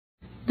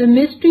The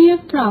Mystery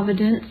of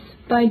Providence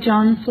by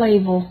Joan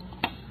Flavel.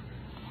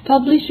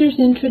 Publisher's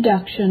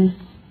Introduction.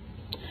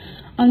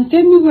 On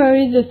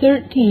February the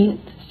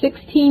 13th,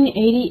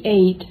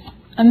 1688,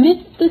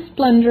 amidst the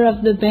splendor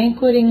of the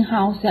banqueting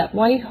house at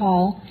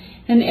Whitehall,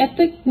 an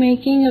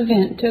epoch-making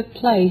event took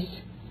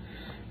place.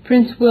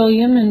 Prince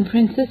William and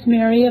Princess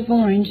Mary of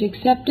Orange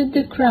accepted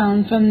the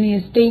crown from the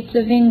estates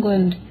of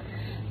England.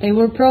 They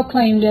were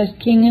proclaimed as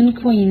King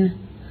and Queen.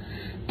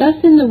 Thus,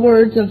 in the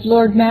words of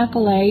Lord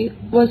Macaulay,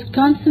 was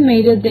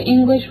consummated the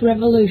English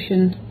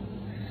Revolution.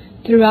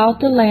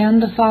 Throughout the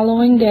land the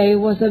following day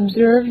was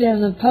observed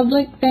as a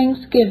public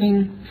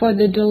thanksgiving for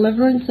the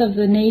deliverance of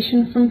the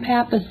nation from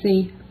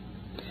papacy.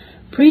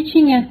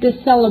 Preaching at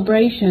this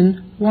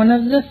celebration, one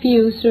of the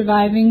few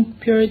surviving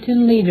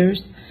Puritan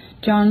leaders,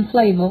 John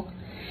Flavel,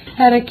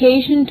 had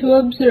occasion to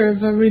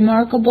observe a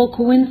remarkable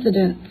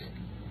coincidence.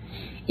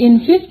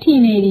 In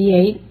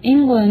 1588,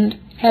 England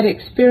had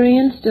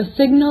experienced a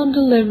signal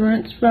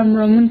deliverance from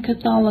Roman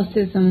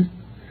Catholicism.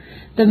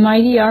 The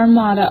mighty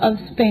Armada of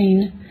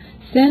Spain,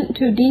 sent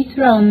to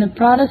dethrone the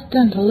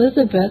Protestant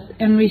Elizabeth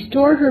and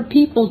restore her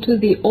people to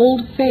the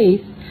old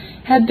faith,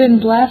 had been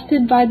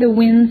blasted by the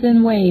winds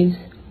and waves.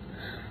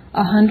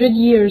 100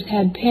 years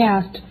had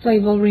passed,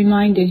 Flavel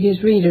reminded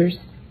his readers.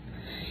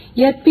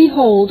 Yet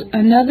behold,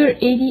 another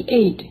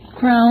 88,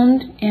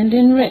 crowned and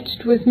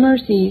enriched with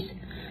mercies,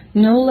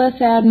 no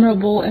less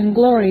admirable and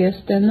glorious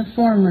than the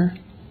former.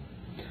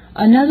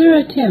 Another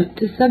attempt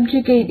to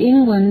subjugate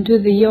England to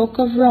the yoke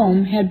of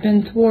Rome had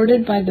been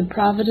thwarted by the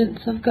providence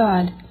of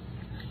God.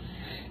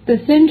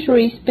 The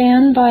century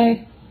spanned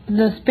by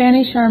the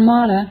Spanish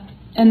Armada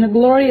and the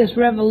glorious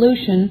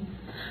Revolution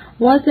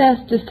was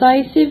as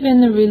decisive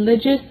in the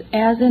religious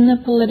as in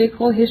the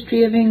political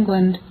history of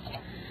England.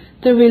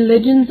 The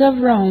religions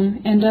of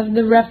Rome and of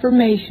the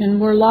Reformation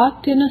were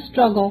locked in a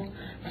struggle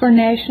for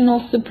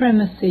national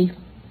supremacy.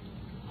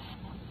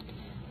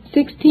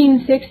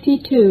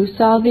 1662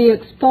 saw the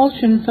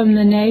expulsion from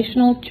the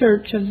national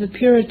church of the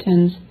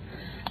Puritans,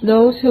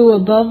 those who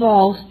above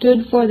all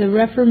stood for the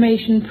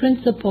Reformation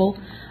principle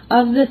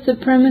of the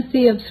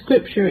supremacy of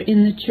Scripture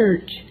in the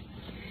church.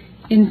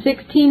 In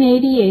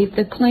 1688,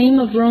 the claim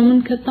of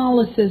Roman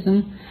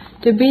Catholicism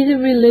to be the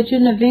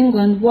religion of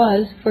England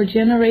was, for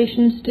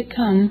generations to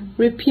come,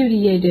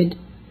 repudiated.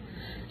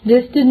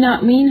 This did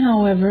not mean,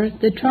 however,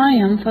 the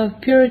triumph of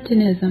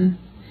Puritanism.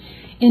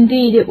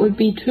 Indeed, it would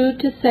be true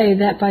to say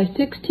that by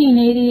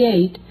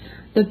 1688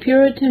 the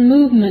Puritan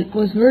movement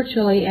was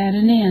virtually at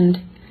an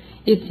end.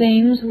 Its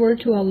aims were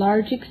to a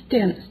large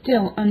extent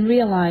still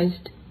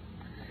unrealized.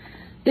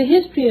 The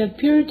history of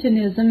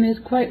Puritanism is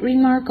quite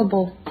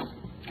remarkable.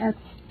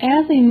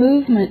 As a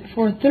movement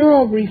for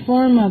thorough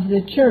reform of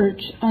the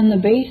Church on the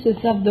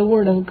basis of the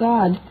Word of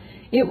God,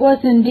 it was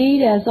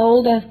indeed as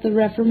old as the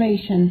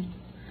Reformation.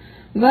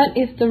 But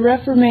if the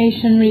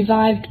Reformation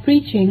revived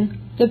preaching,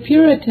 the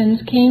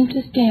Puritans came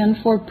to stand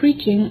for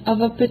preaching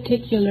of a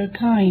particular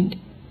kind.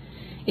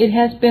 It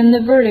has been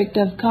the verdict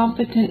of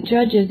competent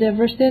judges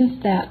ever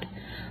since that,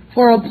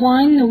 for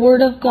applying the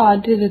Word of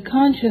God to the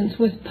conscience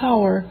with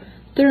power,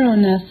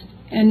 thoroughness,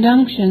 and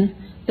unction,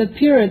 the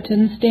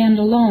Puritans stand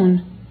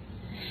alone.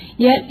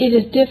 Yet it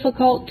is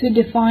difficult to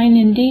define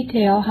in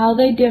detail how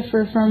they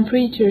differ from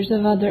preachers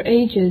of other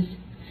ages.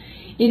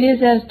 It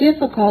is as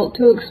difficult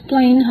to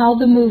explain how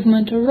the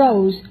movement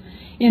arose,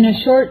 in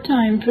a short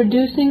time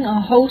producing a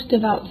host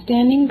of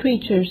outstanding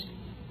preachers,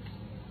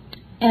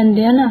 and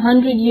then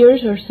 100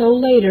 years or so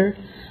later,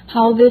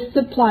 how this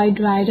supply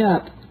dried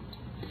up.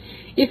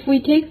 If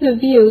we take the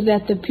view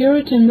that the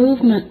Puritan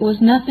movement was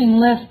nothing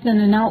less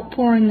than an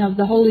outpouring of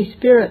the Holy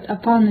Spirit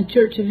upon the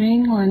Church of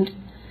England,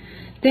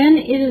 then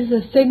it is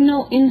a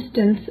signal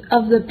instance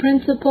of the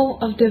principle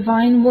of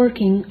divine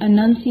working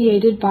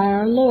enunciated by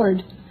our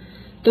Lord.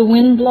 The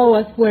wind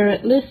bloweth where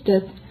it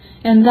listeth,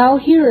 and thou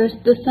hearest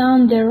the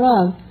sound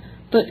thereof,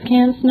 but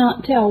canst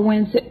not tell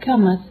whence it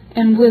cometh,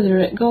 and whither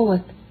it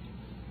goeth.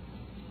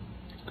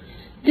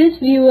 This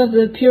view of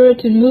the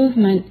Puritan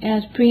movement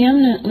as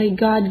preeminently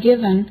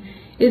God-given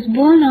is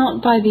borne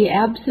out by the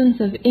absence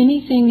of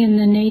anything in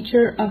the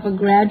nature of a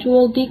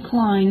gradual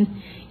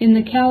decline in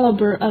the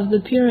caliber of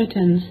the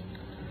Puritans.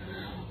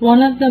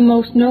 One of the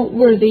most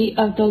noteworthy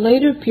of the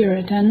later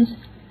Puritans,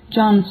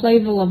 John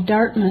Flavel of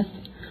Dartmouth,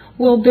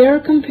 will bear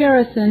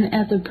comparison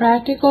as a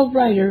practical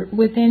writer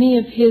with any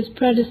of his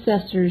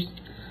predecessors,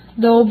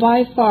 though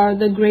by far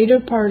the greater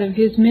part of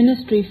his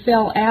ministry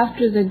fell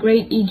after the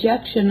great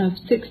ejection of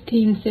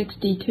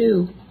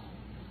 1662.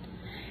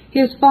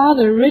 His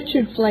father,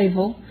 Richard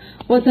Flavel,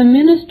 was a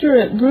minister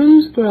at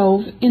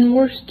Bromsgrove in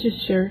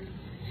Worcestershire,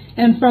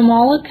 and from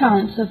all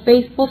accounts a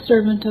faithful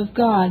servant of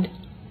God.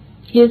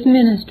 His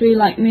ministry,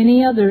 like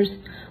many others,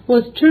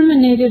 was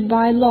terminated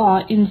by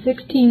law in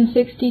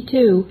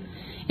 1662,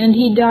 and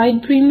he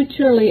died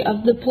prematurely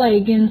of the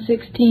plague in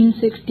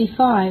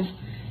 1665,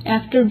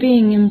 after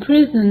being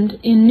imprisoned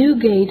in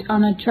Newgate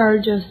on a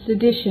charge of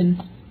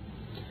sedition.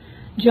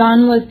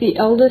 John was the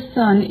eldest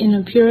son in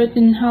a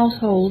Puritan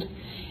household,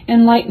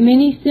 and like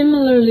many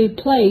similarly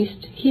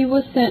placed, he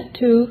was sent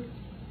to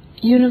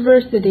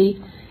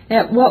university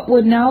at what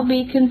would now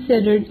be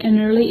considered an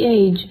early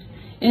age,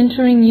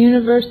 entering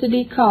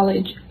University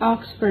College,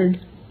 Oxford.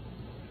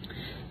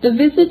 The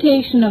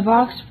visitation of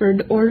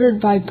Oxford, ordered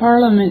by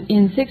Parliament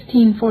in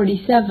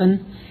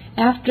 1647,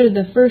 after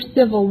the First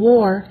Civil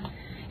War,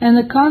 and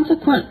the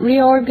consequent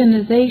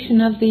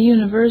reorganization of the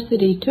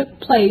university took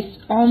place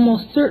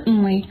almost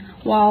certainly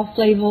while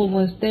Flavel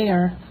was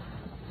there.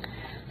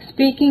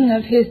 Speaking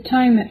of his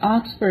time at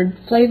Oxford,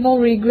 Flavel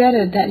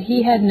regretted that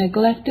he had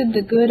neglected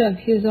the good of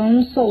his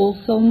own soul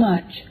so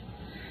much.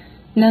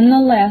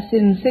 Nonetheless,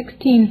 in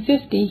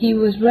 1650 he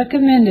was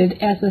recommended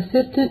as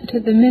assistant to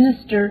the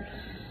minister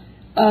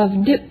of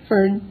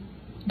Diptford,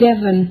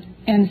 Devon,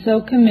 and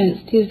so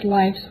commenced his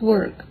life's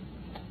work.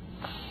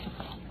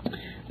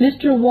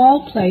 Mr.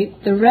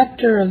 Wallplate, the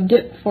rector of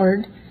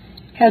Diptford,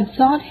 had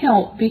sought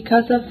help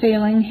because of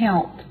failing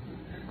health.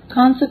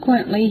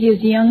 Consequently,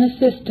 his young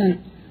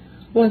assistant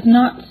was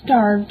not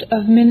starved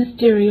of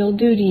ministerial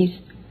duties.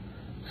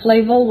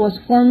 Flavel was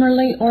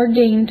formally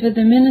ordained to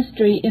the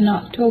ministry in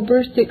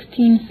October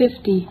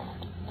 1650.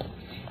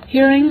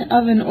 Hearing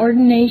of an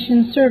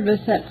ordination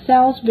service at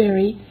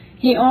Salisbury,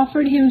 he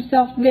offered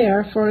himself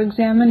there for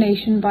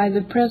examination by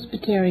the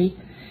presbytery,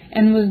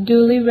 and was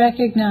duly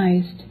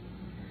recognized.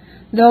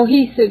 Though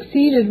he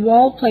succeeded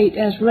Wallplate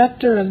as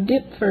rector of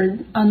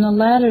Diptford on the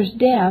latter's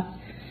death,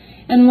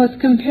 and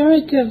was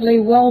comparatively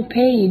well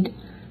paid,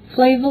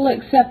 Flavel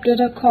accepted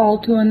a call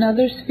to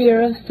another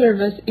sphere of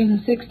service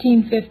in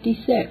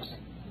 1656.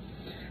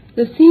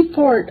 The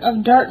seaport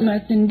of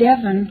Dartmouth in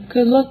Devon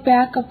could look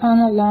back upon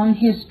a long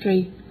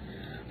history.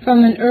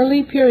 From an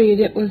early period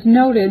it was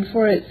noted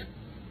for its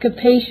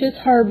capacious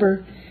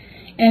harbor,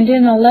 and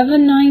in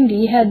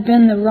 1190 had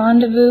been the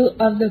rendezvous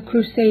of the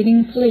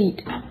crusading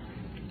fleet.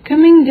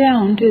 Coming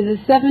down to the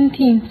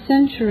 17th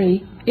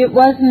century, it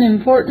was an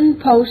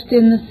important post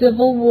in the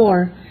Civil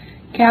War,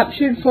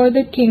 captured for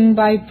the king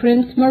by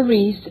Prince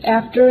Maurice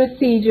after a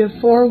siege of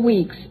 4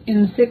 weeks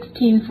in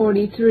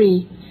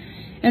 1643,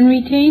 and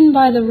retained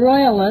by the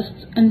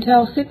Royalists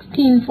until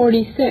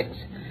 1646,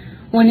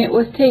 when it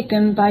was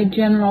taken by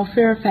General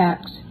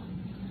Fairfax.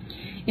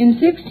 In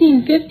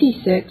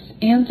 1656,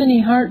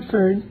 Anthony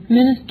Hartford,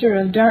 minister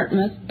of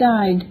Dartmouth,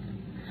 died.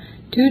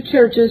 2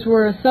 churches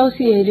were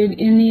associated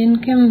in the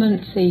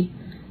incumbency,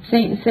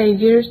 St.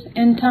 Saviour's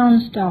and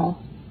Townstall.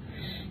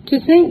 To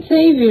St.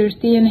 Saviour's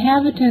the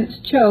inhabitants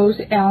chose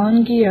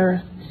Allen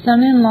Gear,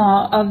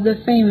 son-in-law of the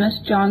famous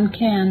John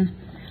Cann,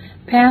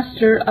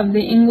 pastor of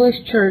the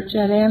English church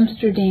at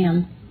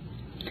Amsterdam.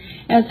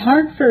 As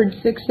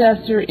Hartford's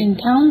successor in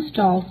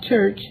Townstall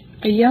Church,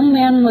 a young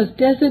man was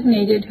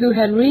designated who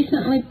had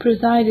recently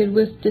presided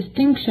with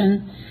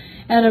distinction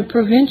at a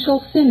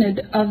provincial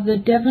synod of the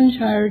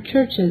Devonshire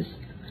churches.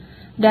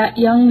 That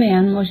young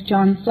man was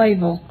John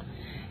Flavel,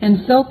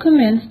 and so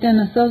commenced an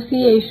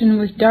association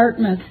with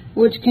Dartmouth,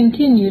 which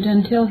continued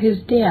until his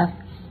death.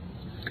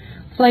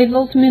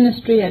 Flavel's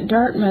ministry at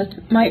Dartmouth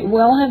might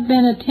well have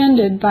been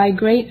attended by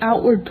great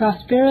outward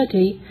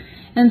prosperity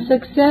and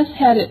success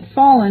had it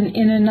fallen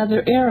in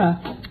another era.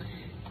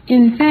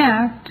 In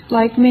fact,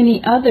 like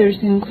many others,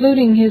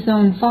 including his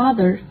own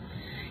father,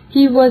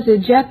 he was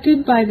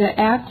ejected by the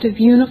Act of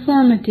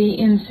Uniformity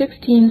in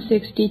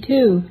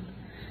 1662.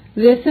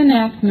 This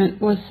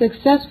enactment was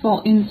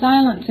successful in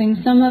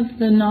silencing some of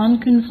the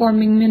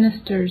nonconforming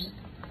ministers.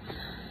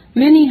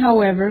 Many,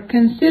 however,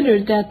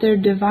 considered that their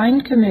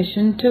divine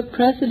commission took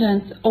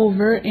precedence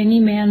over any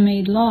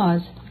man-made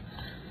laws.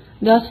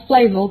 Thus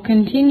Flavel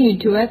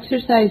continued to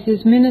exercise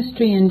his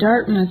ministry in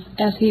Dartmouth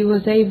as he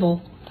was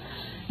able.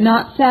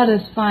 Not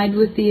satisfied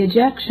with the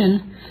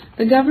ejection,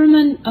 the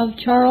government of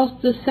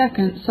Charles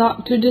II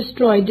sought to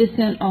destroy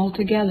dissent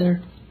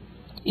altogether.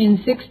 In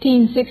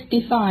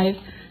 1665,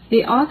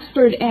 the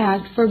Oxford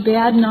Act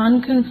forbade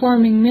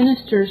nonconforming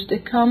ministers to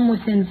come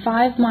within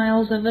 5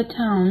 miles of a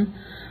town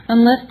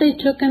unless they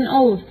took an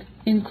oath,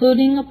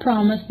 including a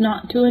promise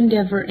not to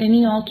endeavor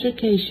any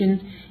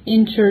altercation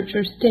in church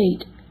or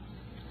state.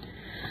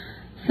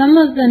 Some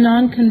of the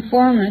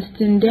nonconformists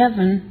in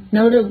Devon,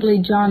 notably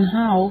John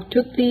Howe,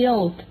 took the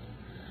oath.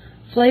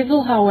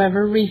 Flavel,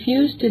 however,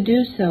 refused to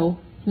do so,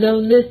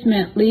 though this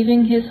meant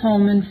leaving his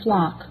home and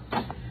flock.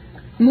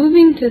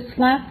 Moving to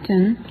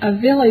Slapton, a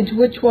village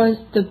which was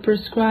the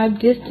prescribed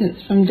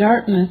distance from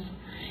Dartmouth,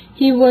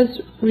 he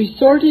was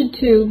resorted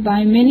to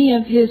by many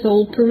of his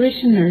old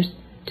parishioners,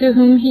 to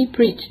whom he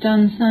preached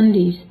on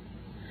Sundays.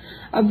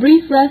 A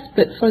brief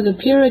respite for the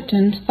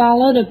Puritans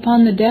followed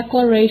upon the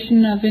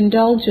Declaration of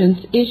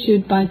Indulgence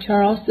issued by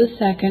Charles II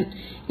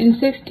in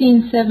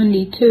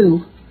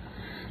 1672.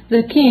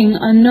 The king,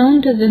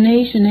 unknown to the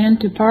nation and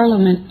to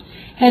Parliament,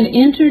 had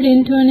entered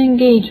into an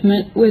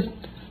engagement with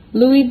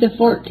Louis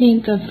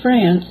XIV of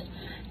France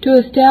to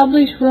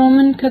establish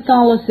Roman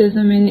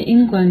Catholicism in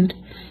England,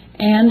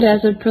 and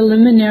as a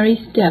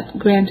preliminary step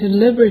granted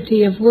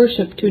liberty of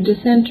worship to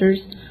dissenters,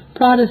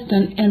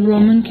 Protestant and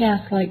Roman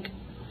Catholic.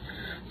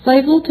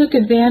 Flavel took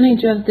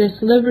advantage of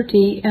this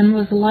liberty and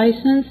was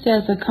licensed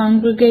as a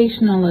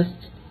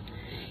Congregationalist.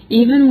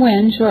 Even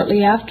when,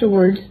 shortly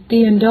afterwards,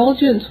 the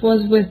indulgence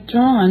was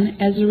withdrawn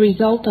as a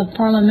result of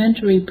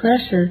parliamentary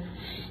pressure,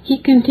 he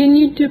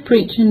continued to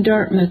preach in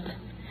Dartmouth.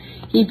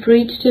 He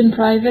preached in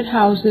private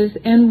houses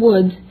and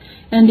woods,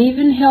 and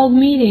even held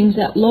meetings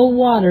at low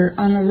water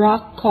on a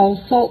rock called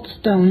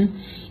Saltstone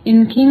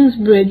in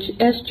Kingsbridge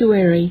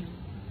estuary.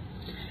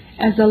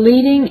 As a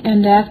leading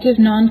and active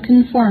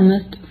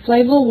nonconformist,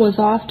 Flavel was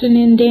often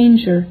in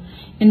danger,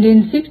 and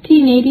in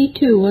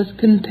 1682 was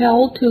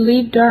compelled to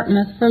leave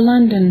Dartmouth for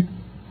London.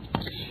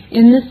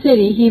 In the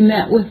city he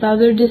met with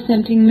other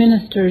dissenting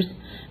ministers,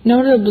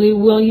 notably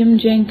William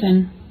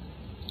Jenkin.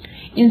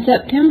 In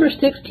September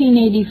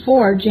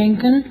 1684,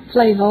 Jenkin,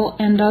 Flavel,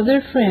 and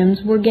other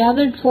friends were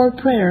gathered for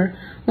prayer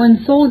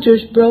when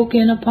soldiers broke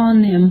in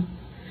upon them.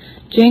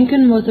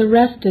 Jenkin was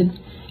arrested,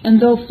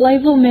 and though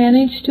Flavel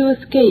managed to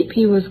escape,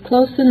 he was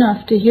close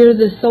enough to hear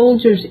the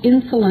soldiers'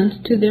 insolence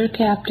to their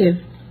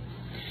captive.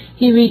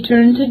 He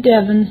returned to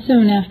Devon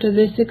soon after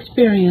this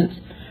experience,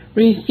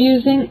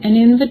 refusing an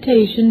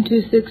invitation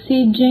to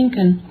succeed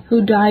Jenkin,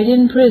 who died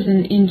in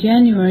prison in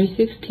January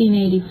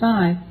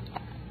 1685.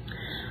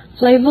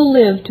 Flavel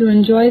lived to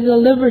enjoy the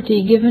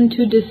liberty given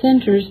to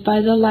dissenters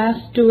by the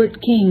last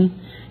Stuart king,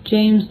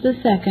 James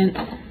II,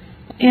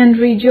 and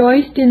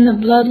rejoiced in the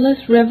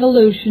bloodless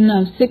revolution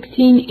of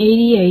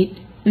 1688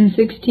 and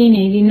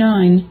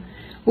 1689,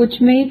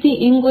 which made the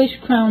English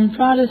crown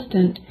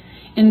Protestant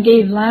and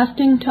gave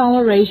lasting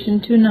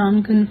toleration to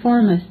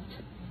nonconformists.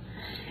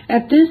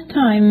 At this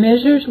time,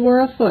 measures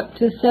were afoot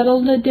to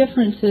settle the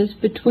differences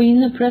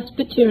between the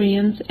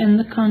Presbyterians and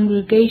the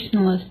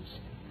Congregationalists.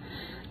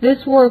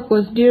 This work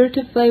was dear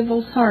to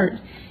Flavel's heart,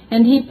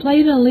 and he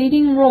played a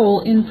leading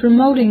role in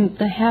promoting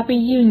the happy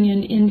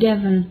union in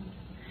Devon.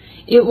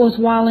 It was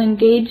while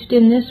engaged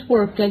in this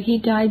work that he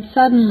died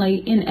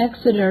suddenly in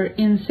Exeter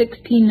in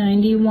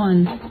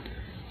 1691.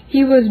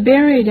 He was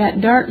buried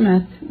at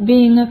Dartmouth,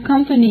 being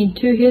accompanied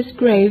to his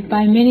grave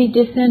by many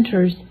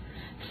dissenters,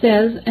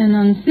 says an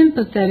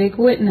unsympathetic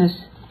witness.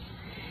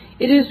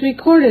 It is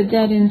recorded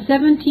that in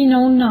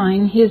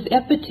 1709 his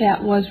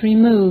epitaph was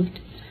removed.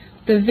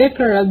 The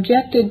vicar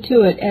objected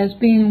to it as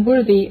being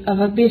worthy of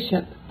a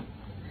bishop.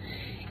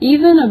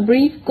 Even a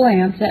brief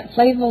glance at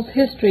Flavel's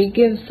history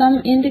gives some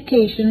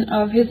indication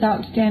of his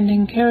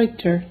outstanding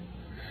character.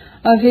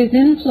 Of his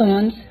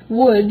influence,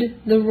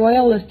 Wood, the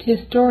royalist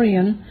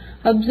historian,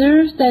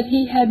 observes that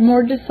he had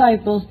more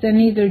disciples than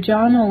either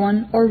John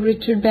Owen or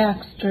Richard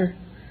Baxter.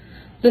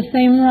 The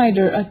same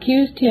writer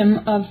accused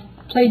him of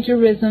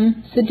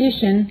plagiarism,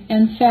 sedition,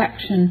 and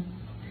faction.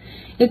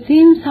 It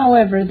seems,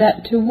 however,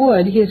 that to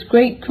Wood his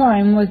great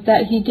crime was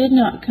that he did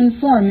not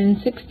conform in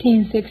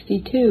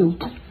 1662.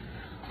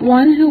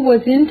 One who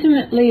was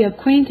intimately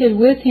acquainted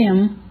with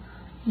him,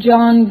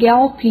 John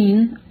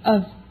Galpine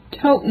of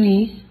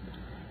Totnes,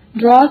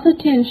 draws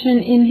attention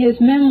in his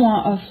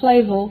memoir of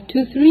Flavel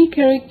to three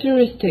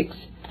characteristics: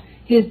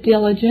 his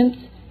diligence,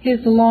 his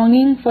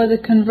longing for the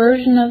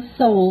conversion of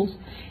souls,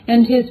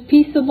 and his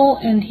peaceable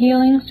and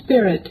healing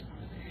spirit.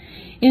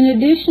 In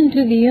addition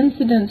to the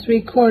incidents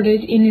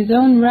recorded in his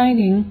own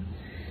writing,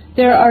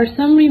 there are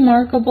some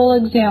remarkable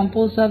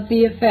examples of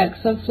the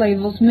effects of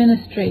Flavel's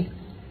ministry.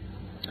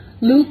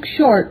 Luke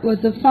Short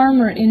was a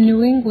farmer in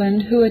New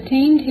England who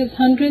attained his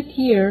 100th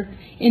year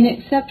in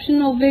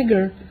exceptional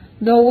vigor,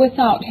 though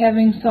without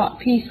having sought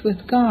peace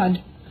with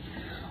God.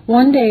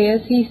 One day,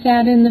 as he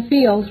sat in the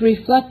fields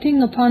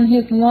reflecting upon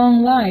his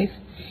long life,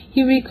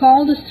 he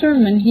recalled a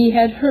sermon he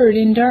had heard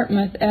in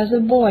Dartmouth as a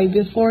boy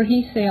before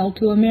he sailed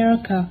to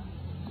America.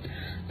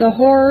 The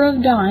horror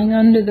of dying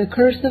under the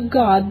curse of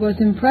God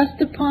was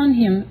impressed upon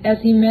him as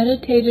he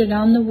meditated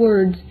on the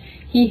words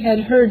he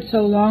had heard so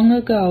long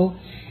ago,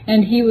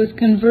 and he was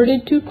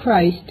converted to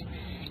Christ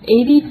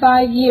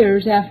 85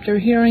 years after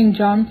hearing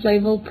John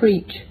Flavel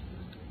preach.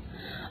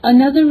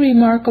 Another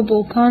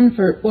remarkable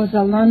convert was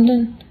a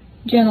London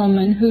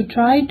gentleman who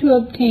tried to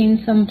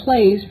obtain some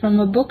plays from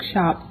a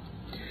bookshop.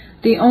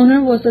 The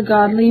owner was a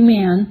godly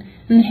man,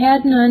 and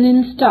had none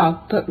in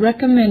stock, but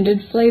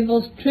recommended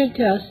Flavel's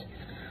treatise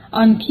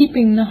on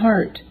keeping the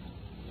heart.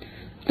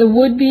 The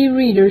would-be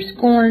reader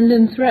scorned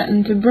and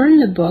threatened to burn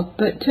the book,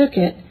 but took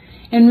it,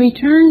 and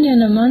returned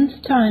in a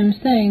month's time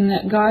saying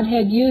that God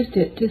had used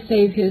it to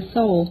save his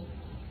soul.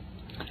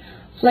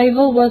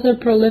 Flavel was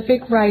a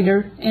prolific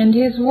writer, and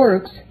his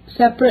works,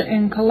 separate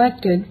and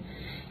collected,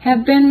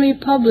 have been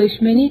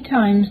republished many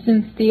times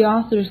since the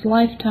author's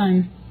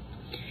lifetime.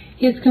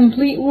 His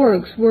complete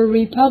works were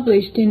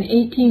republished in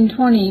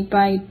 1820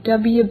 by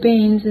W.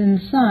 Baines and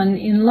Son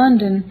in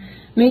London,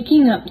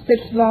 making up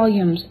 6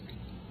 volumes.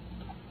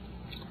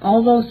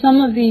 Although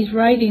some of these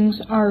writings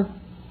are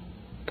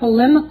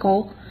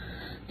polemical,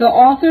 the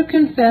author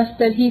confessed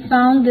that he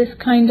found this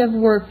kind of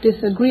work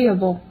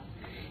disagreeable.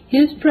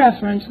 His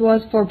preference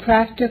was for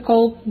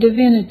practical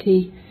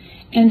divinity,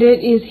 and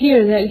it is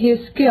here that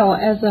his skill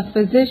as a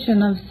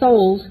physician of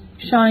souls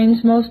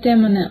shines most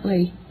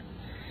eminently.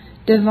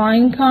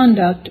 Divine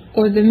Conduct,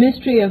 or the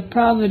Mystery of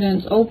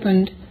Providence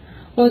Opened,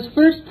 was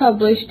first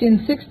published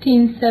in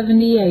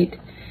 1678,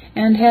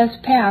 and has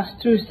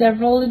passed through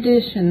several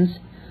editions,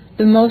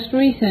 the most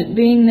recent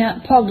being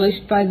that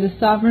published by the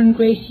Sovereign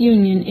Grace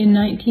Union in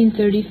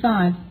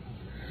 1935.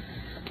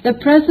 The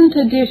present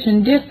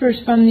edition differs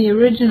from the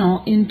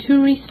original in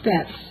two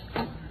respects.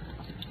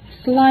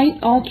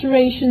 Slight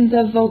alterations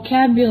of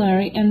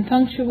vocabulary and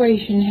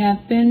punctuation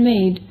have been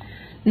made,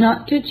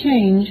 not to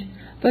change,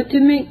 but to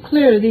make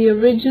clear the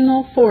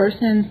original force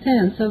and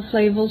sense of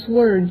Flavel's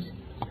words.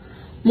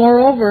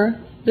 Moreover,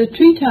 the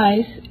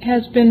treatise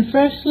has been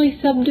freshly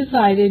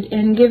subdivided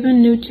and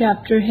given new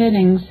chapter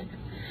headings.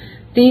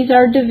 These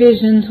are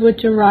divisions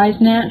which arise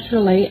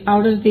naturally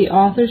out of the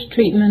author's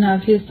treatment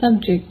of his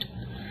subject.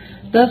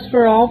 Thus,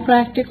 for all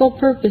practical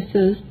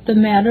purposes, the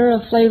matter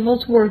of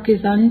Flavel's work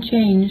is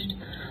unchanged,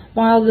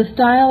 while the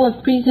style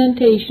of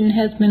presentation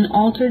has been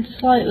altered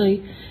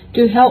slightly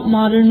to help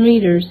modern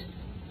readers.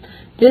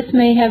 This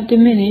may have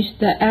diminished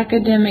the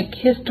academic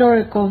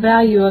historical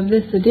value of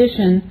this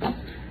edition,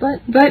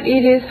 but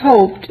it is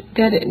hoped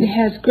that it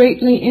has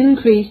greatly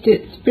increased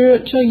its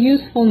spiritual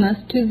usefulness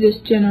to this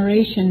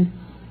generation.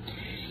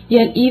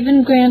 Yet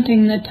even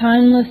granting the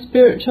timeless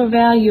spiritual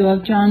value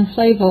of John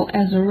Flavel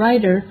as a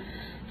writer,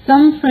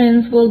 some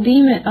friends will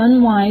deem it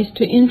unwise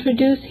to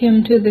introduce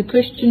him to the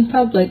Christian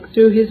public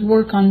through his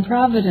work on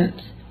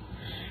Providence.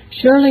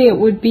 Surely it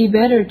would be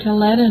better to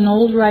let an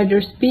old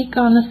writer speak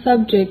on a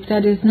subject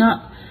that is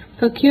not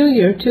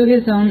peculiar to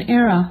his own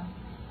era.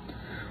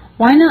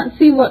 Why not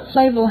see what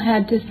Flavel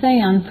had to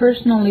say on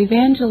personal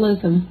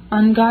evangelism,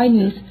 on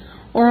guidance,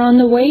 or on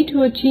the way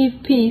to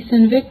achieve peace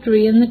and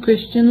victory in the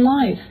Christian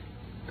life?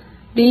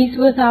 These,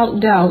 without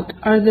doubt,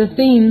 are the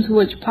themes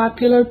which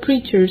popular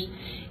preachers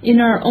in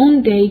our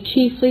own day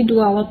chiefly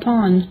dwell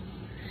upon.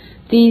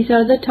 These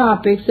are the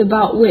topics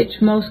about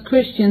which most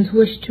Christians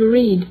wish to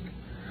read.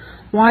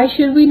 Why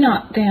should we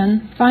not,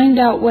 then, find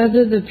out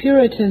whether the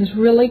Puritans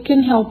really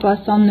can help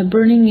us on the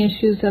burning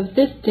issues of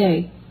this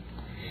day?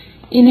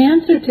 In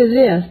answer to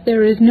this,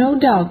 there is no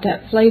doubt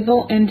that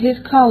Flavel and his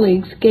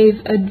colleagues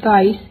gave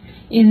advice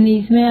in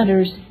these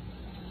matters,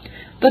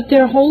 but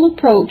their whole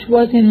approach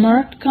was in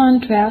marked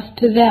contrast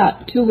to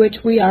that to which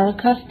we are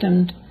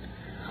accustomed.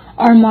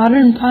 Our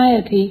modern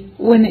piety,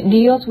 when it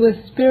deals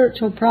with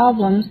spiritual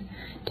problems,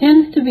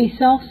 tends to be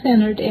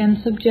self-centered and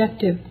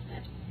subjective.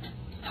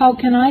 How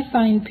can I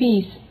find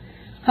peace?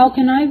 How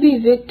can I be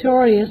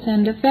victorious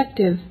and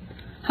effective?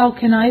 How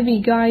can I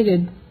be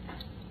guided?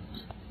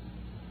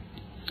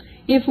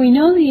 If we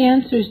know the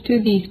answers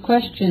to these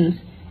questions,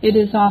 it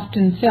is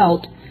often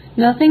felt,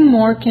 nothing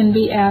more can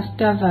be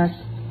asked of us.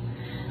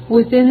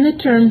 Within the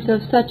terms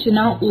of such an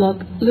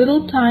outlook,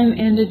 little time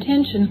and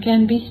attention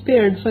can be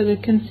spared for the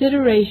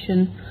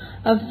consideration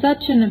of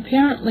such an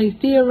apparently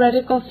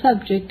theoretical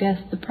subject as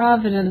the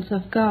providence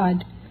of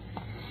God.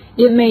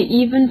 It may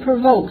even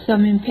provoke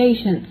some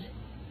impatience.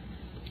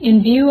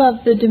 In view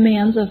of the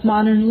demands of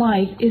modern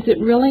life, is it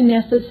really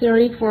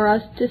necessary for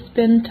us to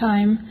spend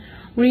time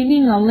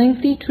reading a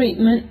lengthy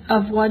treatment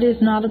of what is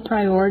not a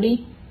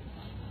priority?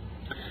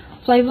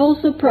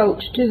 Flavel's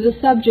approach to the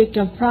subject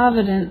of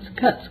providence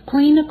cuts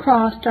clean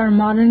across our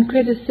modern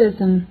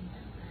criticism.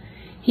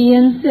 He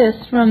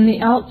insists from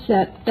the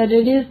outset that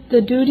it is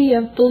the duty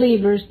of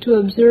believers to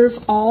observe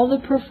all the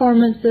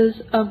performances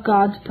of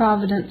God's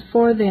providence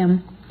for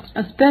them,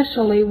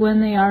 especially when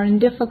they are in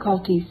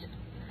difficulties.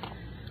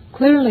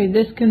 Clearly,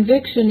 this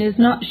conviction is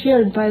not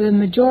shared by the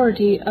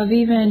majority of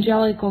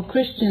evangelical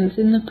Christians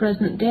in the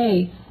present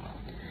day.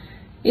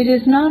 It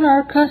is not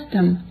our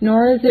custom,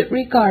 nor is it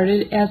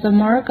regarded as a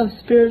mark of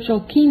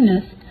spiritual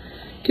keenness,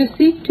 to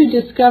seek to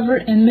discover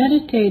and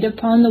meditate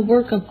upon the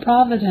work of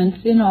providence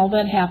in all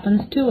that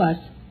happens to us.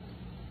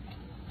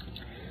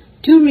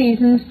 Two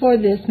reasons for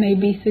this may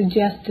be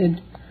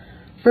suggested.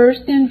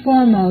 First and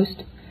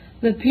foremost,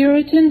 the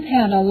Puritans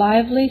had a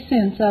lively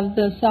sense of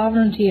the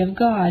sovereignty of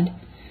God,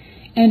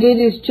 and it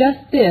is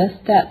just this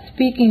that,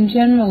 speaking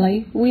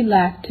generally, we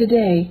lack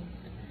today.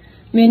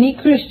 Many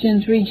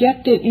Christians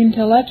reject it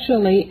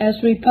intellectually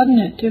as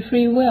repugnant to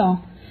free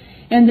will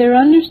and their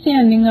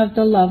understanding of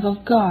the love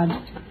of God.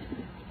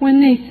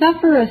 When they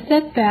suffer a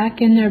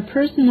setback in their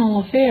personal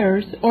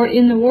affairs or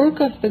in the work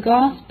of the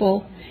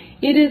gospel,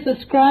 it is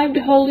ascribed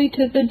wholly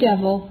to the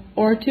devil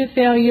or to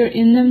failure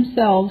in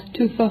themselves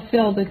to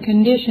fulfill the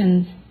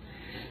conditions.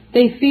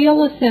 They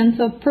feel a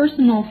sense of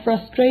personal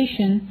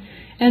frustration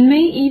and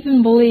may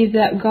even believe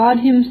that God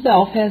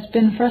himself has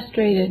been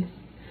frustrated.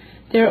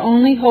 Their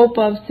only hope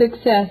of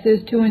success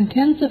is to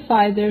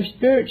intensify their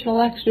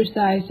spiritual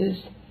exercises.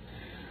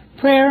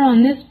 Prayer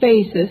on this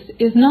basis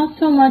is not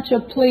so much a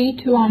plea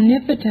to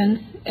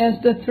omnipotence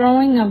as the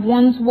throwing of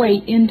one's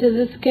weight into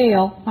the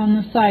scale on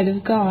the side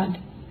of God.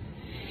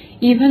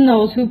 Even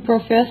those who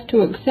profess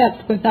to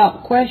accept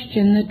without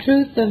question the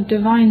truth of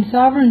divine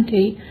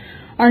sovereignty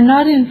are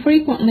not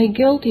infrequently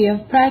guilty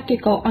of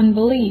practical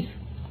unbelief.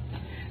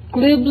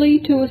 Glibly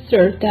to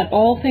assert that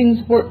all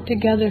things work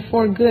together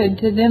for good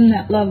to them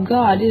that love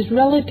God is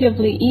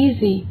relatively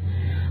easy,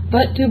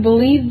 But to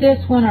believe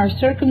this when our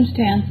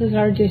circumstances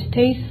are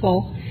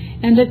distasteful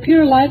and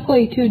appear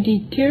likely to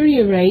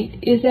deteriorate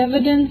is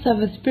evidence of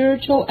a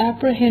spiritual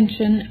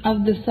apprehension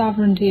of the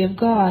sovereignty of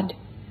God.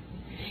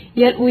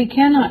 Yet we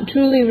cannot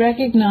truly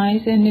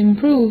recognize and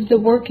improve the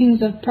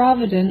workings of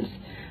providence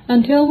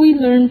until we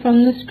learn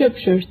from the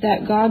Scriptures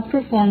that God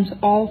performs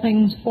all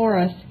things for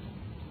us.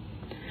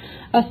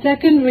 A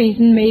second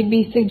reason may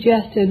be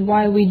suggested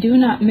why we do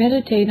not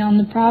meditate on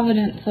the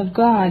providence of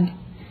God.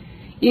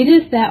 It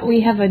is that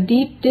we have a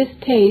deep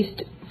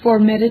distaste for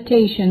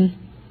meditation.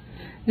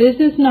 This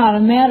is not a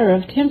matter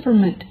of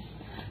temperament.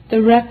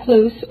 The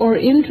recluse or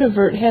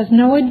introvert has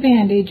no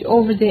advantage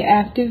over the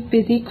active,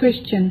 busy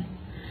Christian.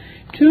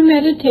 True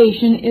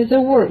meditation is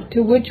a work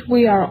to which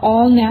we are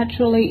all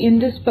naturally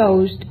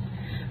indisposed,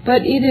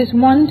 but it is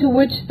one to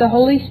which the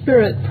Holy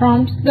Spirit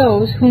prompts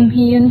those whom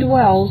He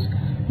indwells,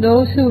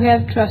 those who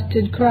have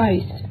trusted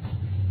Christ.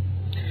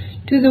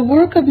 To the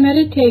work of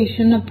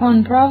meditation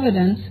upon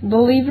providence,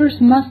 believers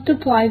must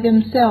apply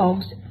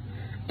themselves,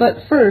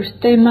 but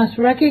first they must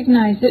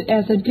recognize it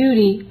as a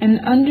duty and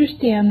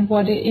understand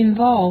what it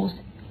involves.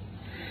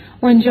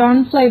 When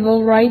John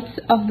Flavel writes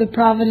of the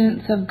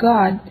providence of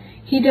God,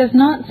 he does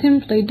not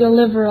simply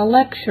deliver a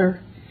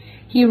lecture.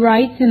 He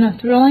writes in a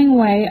thrilling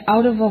way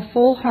out of a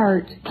full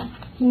heart.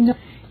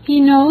 He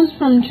knows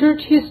from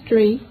church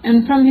history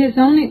and from his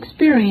own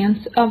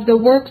experience of the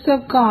works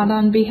of God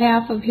on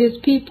behalf of His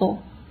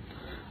people.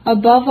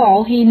 Above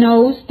all, he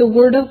knows the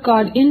Word of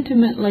God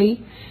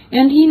intimately,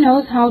 and he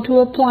knows how to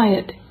apply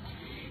it.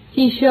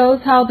 He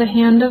shows how the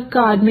hand of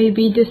God may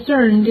be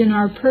discerned in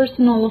our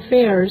personal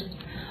affairs,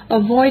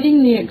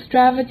 avoiding the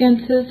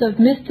extravagances of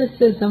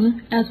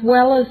mysticism as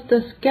well as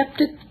the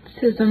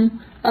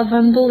skepticism of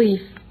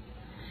unbelief.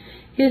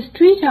 His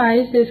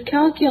treatise is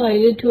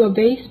calculated to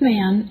abase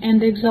man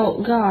and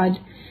exalt God,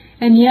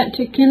 and yet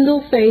to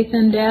kindle faith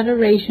and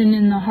adoration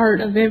in the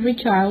heart of every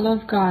child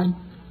of God.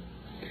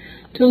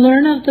 To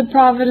learn of the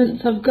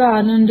providence of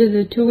God under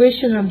the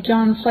tuition of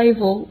John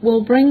Flavel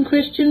will bring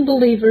Christian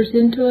believers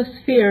into a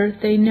sphere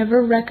they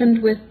never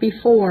reckoned with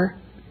before.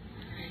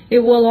 It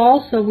will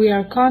also, we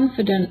are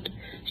confident,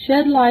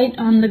 shed light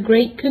on the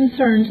great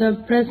concerns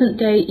of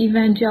present-day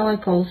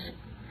evangelicals.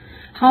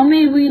 How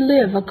may we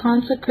live a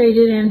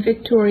consecrated and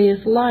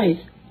victorious life?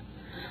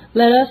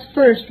 Let us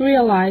first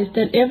realize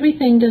that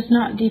everything does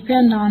not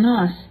depend on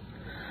us.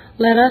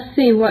 Let us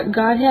see what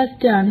God has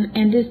done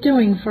and is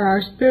doing for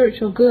our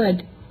spiritual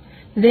good.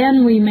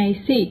 Then we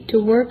may seek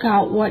to work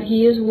out what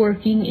He is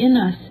working in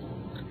us.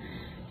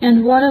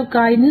 And what of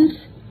guidance?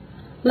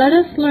 Let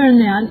us learn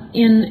that,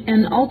 in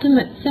an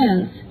ultimate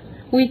sense,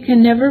 we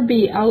can never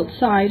be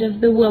outside of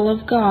the will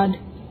of God.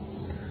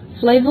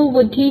 Flavel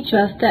would teach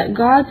us that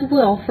God's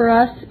will for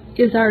us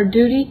is our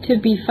duty to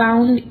be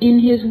found in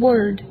His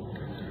Word.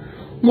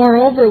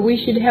 Moreover,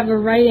 we should have a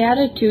right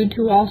attitude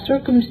to all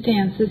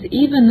circumstances,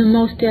 even the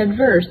most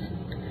adverse.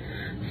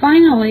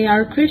 Finally,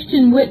 our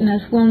Christian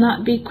witness will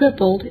not be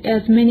crippled,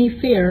 as many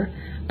fear,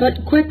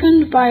 but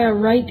quickened by a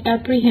right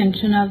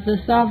apprehension of the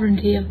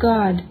sovereignty of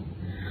God.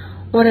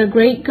 What a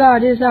great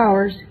God is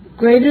ours,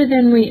 greater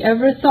than we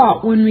ever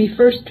thought when we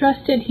first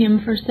trusted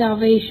Him for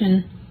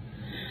salvation.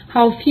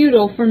 How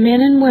futile for men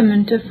and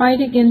women to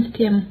fight against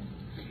Him.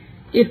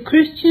 If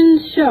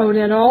Christians showed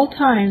at all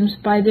times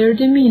by their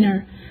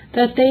demeanor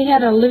that they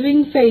had a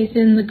living faith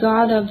in the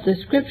God of the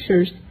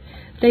Scriptures,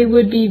 they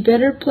would be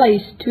better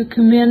placed to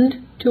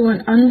commend to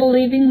an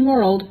unbelieving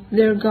world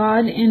their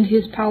God and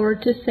His power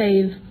to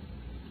save.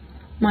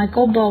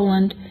 Michael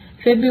Boland,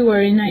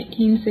 February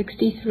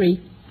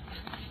 1963.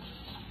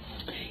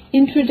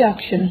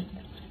 Introduction.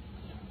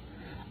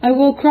 I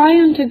will cry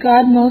unto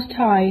God Most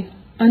High,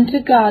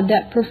 unto God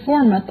that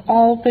performeth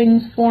all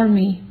things for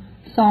me.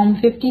 Psalm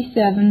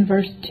 57,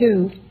 verse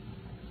 2.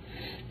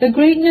 The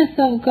greatness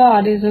of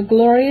God is a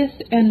glorious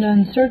and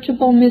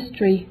unsearchable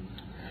mystery.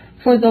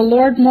 For the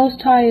Lord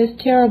Most High is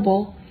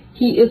terrible.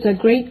 He is a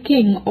great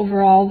King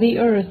over all the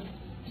earth.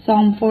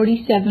 Psalm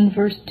 47,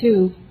 verse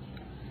 2.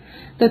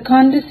 The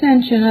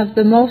condescension of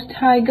the Most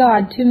High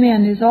God to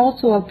men is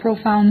also a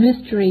profound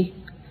mystery.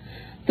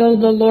 Though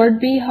the Lord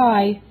be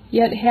high,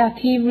 yet hath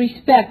He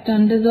respect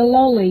unto the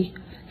lowly.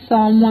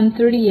 Psalm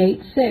 138,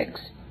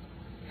 6.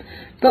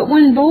 But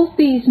when both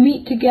these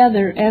meet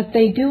together, as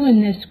they do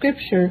in this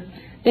Scripture,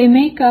 they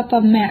make up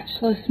a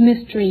matchless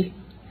mystery.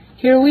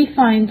 Here we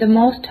find the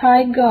Most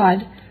High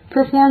God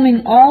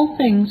performing all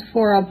things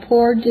for a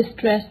poor,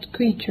 distressed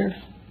creature.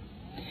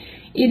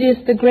 It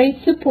is the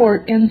great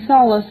support and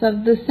solace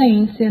of the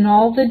saints in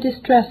all the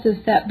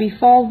distresses that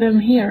befall them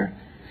here,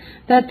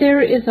 that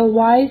there is a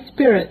wise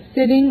Spirit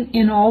sitting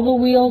in all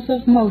the wheels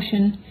of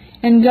motion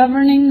and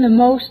governing the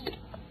most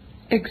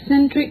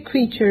eccentric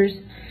creatures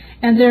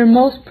and their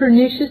most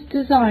pernicious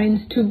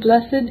designs to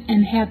blessed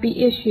and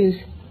happy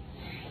issues.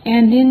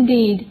 And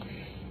indeed,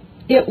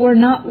 it were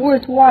not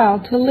worth while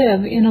to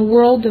live in a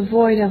world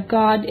devoid of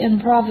God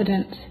and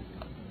providence.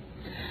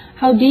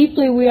 How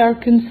deeply we are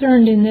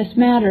concerned in this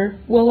matter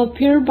will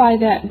appear by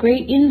that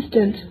great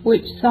instance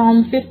which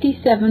Psalm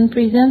 57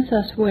 presents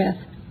us with.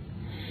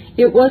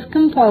 It was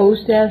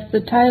composed, as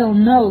the title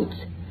notes,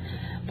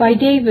 by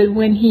David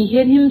when he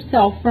hid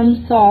himself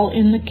from Saul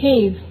in the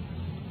cave.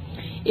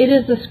 It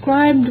is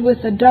ascribed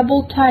with a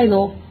double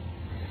title,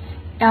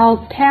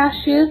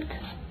 Altashith,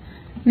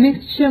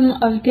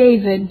 Michtam of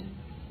David.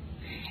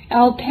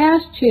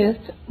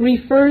 Altashith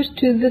refers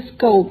to the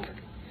scope,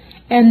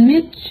 and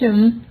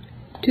Michtam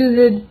to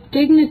the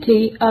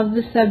dignity of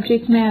the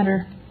subject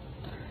matter.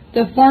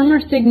 The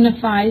former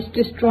signifies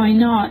destroy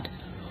not,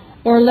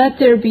 or let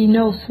there be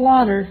no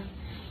slaughter,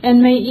 and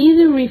may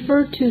either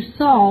refer to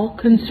Saul,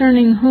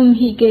 concerning whom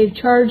he gave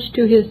charge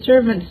to his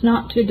servants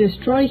not to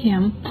destroy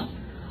him,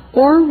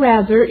 or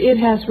rather it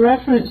has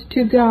reference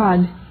to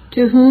God,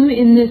 to whom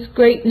in this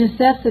great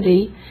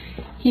necessity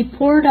he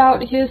poured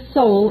out his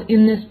soul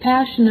in this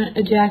passionate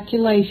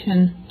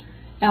ejaculation,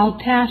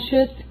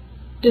 Altashith,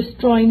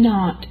 destroy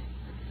not.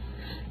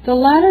 The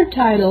latter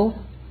title,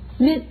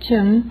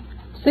 Michtam,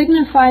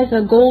 signifies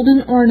a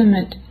golden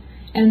ornament,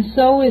 and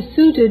so is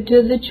suited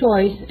to the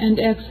choice and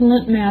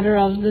excellent matter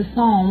of the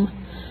psalm,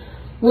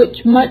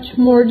 which much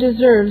more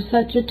deserves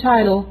such a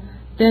title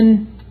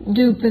than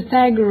do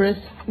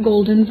Pythagoras'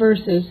 golden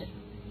verses.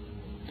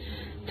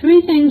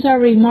 Three things are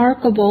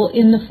remarkable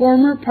in the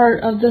former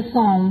part of the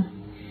psalm: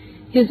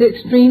 his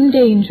extreme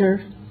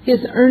danger, his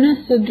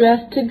earnest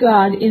address to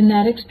God in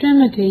that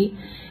extremity,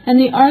 and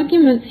the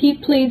arguments he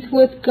pleads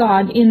with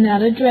God in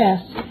that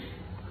address.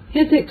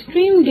 His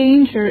extreme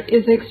danger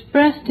is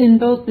expressed in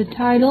both the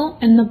title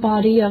and the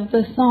body of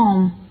the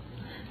psalm.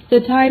 The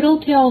title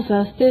tells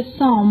us this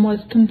psalm was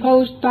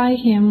composed by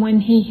him when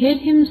he hid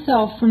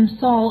himself from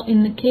Saul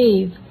in the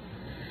cave.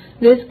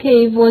 This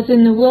cave was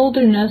in the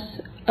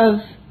wilderness of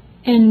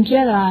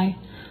En-Gedi,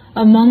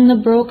 among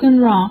the broken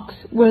rocks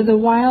where the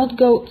wild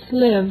goats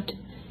lived,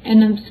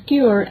 an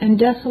obscure and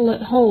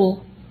desolate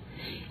hole.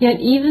 Yet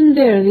even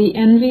there the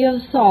envy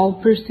of Saul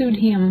pursued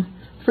him.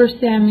 1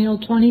 Samuel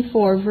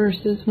 24,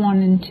 verses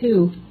 1 and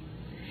 2.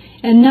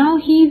 And now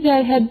he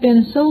that had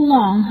been so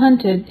long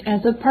hunted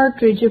as a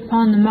partridge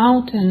upon the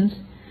mountains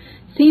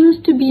seems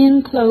to be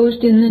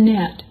enclosed in the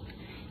net.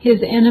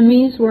 His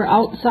enemies were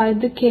outside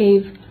the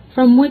cave,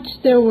 from which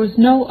there was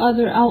no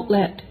other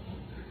outlet.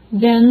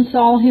 Then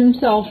Saul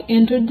himself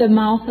entered the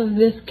mouth of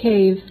this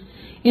cave,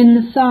 in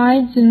the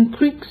sides and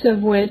creeks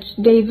of which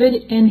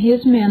David and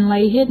his men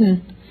lay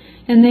hidden,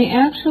 and they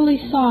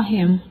actually saw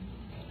him.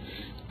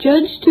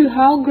 Judge to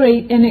how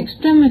great an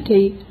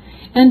extremity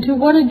and to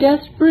what a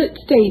desperate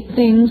state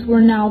things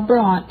were now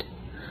brought.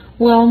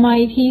 Well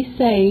might he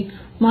say,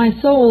 My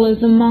soul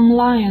is among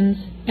lions,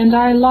 and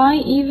I lie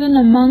even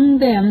among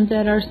them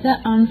that are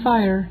set on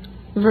fire.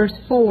 Verse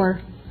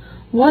 4.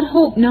 What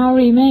hope now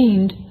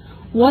remained?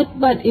 What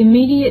but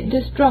immediate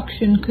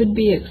destruction could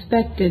be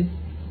expected?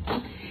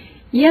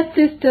 Yet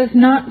this does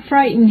not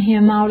frighten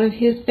him out of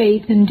his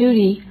faith and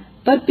duty,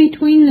 but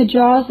between the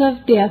jaws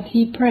of death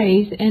he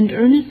prays and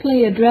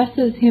earnestly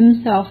addresses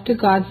himself to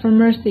God for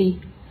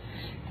mercy.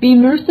 Be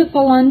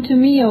merciful unto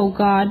me, O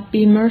God,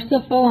 be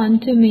merciful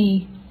unto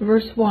me.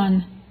 Verse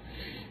 1.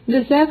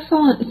 This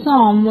excellent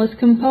psalm was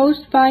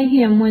composed by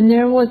him when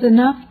there was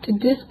enough to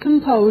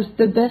discompose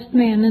the best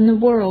man in the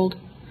world.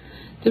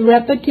 The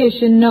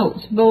repetition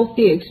notes both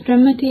the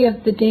extremity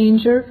of the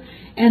danger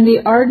and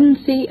the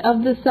ardency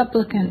of the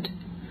supplicant.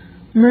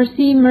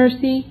 Mercy,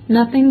 mercy,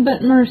 nothing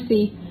but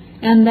mercy,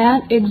 and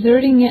that,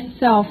 exerting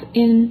itself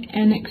in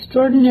an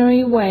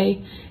extraordinary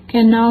way,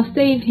 can now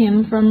save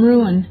him from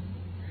ruin.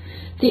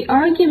 The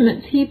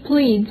arguments he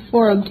pleads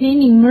for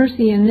obtaining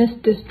mercy in this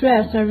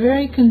distress are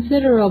very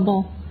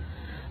considerable.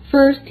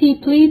 First,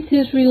 he pleads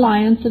his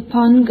reliance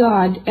upon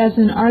God as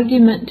an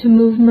argument to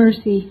move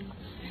mercy.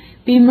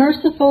 Be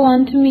merciful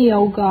unto me,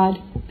 O God,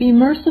 be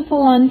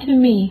merciful unto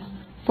me,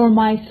 for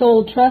my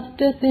soul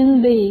trusteth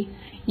in thee.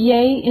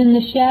 Yea, in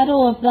the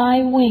shadow of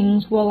thy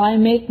wings will I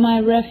make my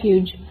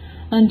refuge,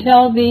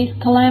 until these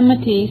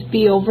calamities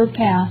be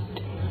overpassed.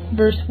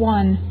 Verse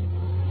 1.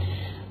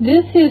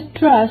 This his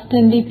trust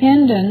and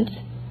dependence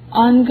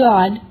on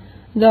God,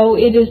 though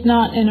it is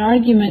not an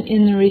argument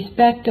in the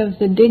respect of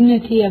the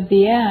dignity of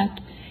the act,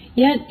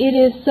 yet it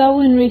is so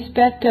in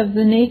respect of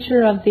the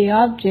nature of the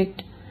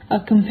object,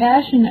 a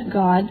compassionate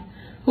God,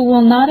 who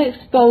will not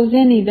expose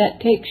any that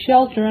take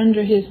shelter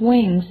under his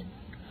wings.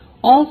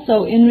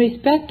 Also in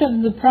respect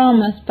of the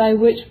promise by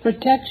which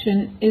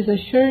protection is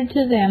assured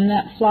to them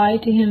that fly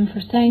to him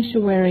for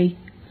sanctuary.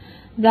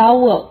 Thou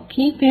wilt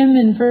keep him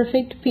in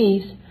perfect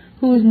peace,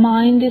 whose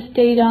mind is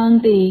stayed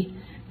on thee,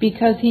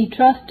 because he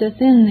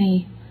trusteth in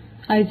thee.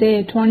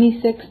 Isaiah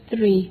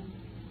 26:3.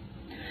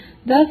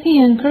 Thus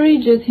he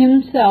encourages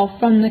himself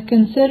from the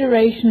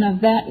consideration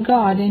of that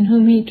God in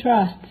whom he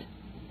trusts.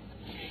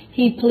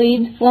 He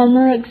pleads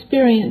former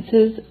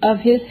experiences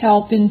of his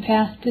help in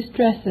past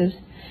distresses,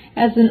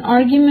 as an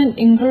argument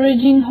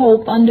encouraging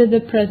hope under the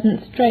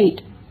present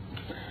strait.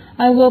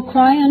 I will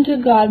cry unto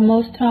God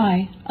Most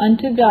High,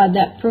 unto God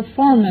that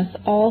performeth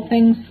all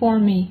things for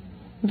me.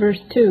 Verse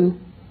 2.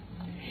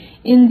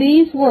 In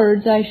these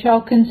words I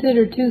shall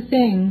consider two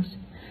things,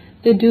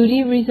 the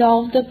duty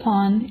resolved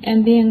upon,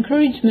 and the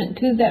encouragement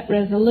to that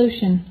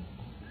resolution.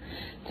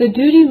 the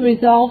duty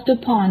resolved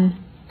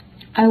upon.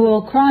 I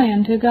will cry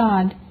unto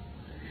God.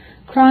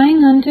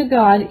 Crying unto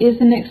God is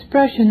an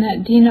expression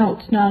that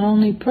denotes not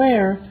only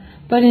prayer,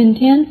 but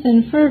intense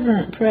and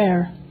fervent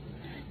prayer.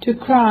 To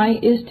cry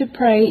is to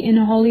pray in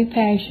a holy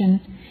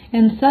passion,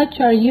 and such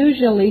are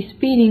usually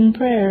speeding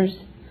prayers.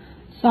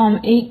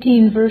 Psalm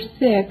 18 verse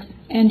 6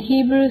 and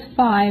Hebrews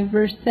 5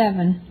 verse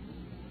 7.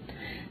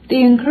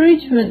 The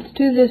encouragements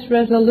to this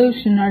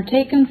resolution are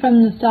taken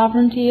from the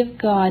sovereignty of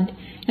God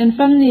and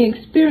from the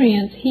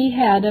experience he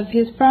had of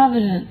his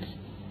providence.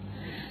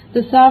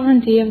 The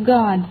sovereignty of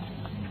God.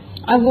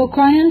 I will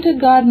cry unto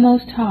God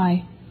Most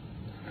High.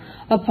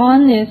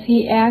 Upon this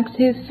he acts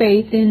his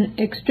faith in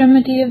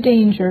extremity of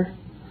danger.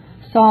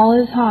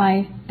 Saul is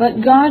high,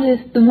 but God is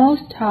the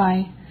Most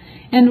High,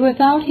 and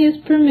without his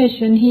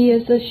permission he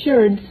is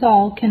assured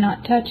Saul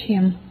cannot touch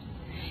him.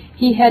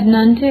 He had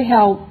none to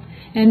help,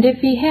 and if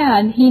he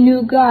had, he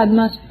knew God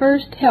must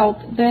first help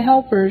the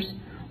helpers,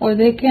 or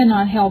they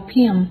cannot help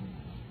him.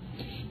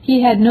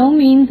 He had no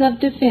means of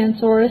defense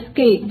or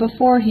escape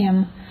before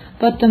him,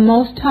 but the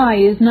Most High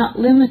is not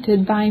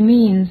limited by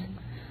means.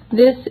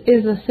 This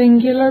is a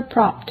singular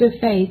prop to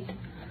faith.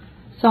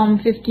 Psalm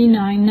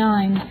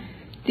 59:9.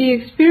 The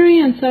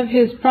experience of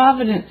his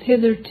providence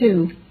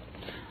hitherto.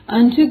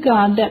 Unto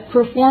God that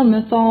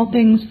performeth all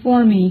things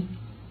for me.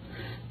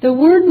 The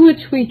word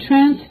which we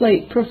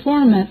translate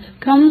performeth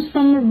comes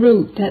from a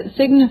root that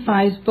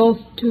signifies both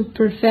to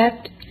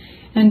perfect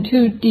and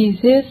to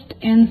desist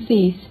and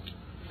cease.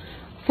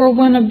 For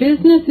when a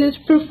business is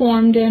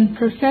performed and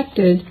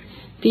perfected,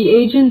 the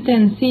agent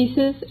then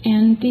ceases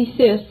and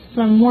desists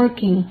from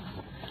working.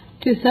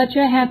 To such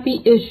a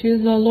happy issue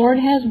the Lord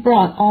has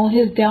brought all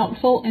his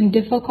doubtful and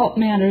difficult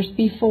matters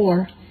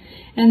before,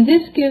 and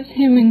this gives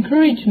him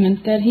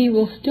encouragement that he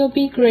will still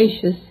be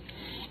gracious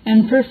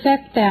and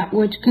perfect that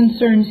which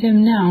concerns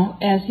him now,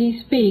 as he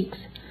speaks,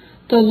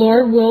 the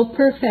Lord will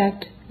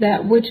perfect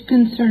that which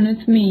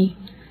concerneth me.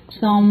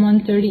 Psalm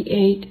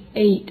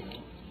 138:8.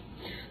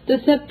 The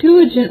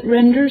Septuagint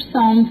renders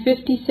Psalm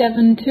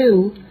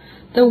 57:2,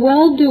 the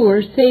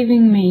well-doer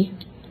saving me,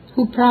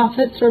 who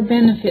profits or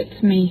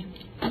benefits me.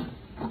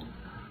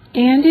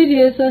 And it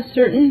is a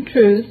certain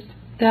truth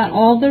that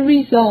all the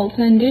results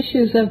and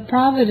issues of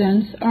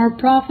providence are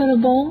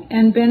profitable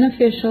and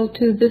beneficial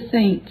to the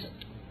saints.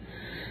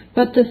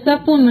 But the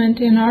supplement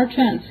in our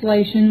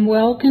translation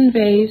well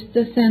conveys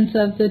the sense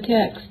of the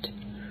text,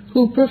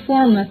 who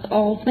performeth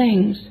all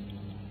things.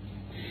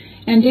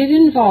 And it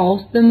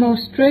involves the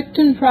most strict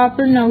and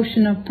proper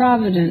notion of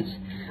providence,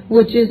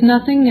 which is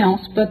nothing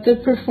else but the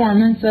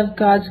performance of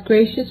God's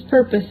gracious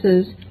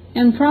purposes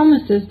and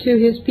promises to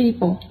his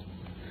people.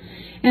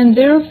 And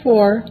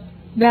therefore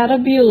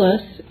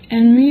Vatibulus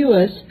and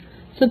Mewis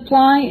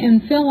supply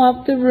and fill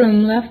up the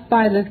room left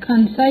by the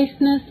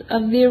conciseness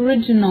of the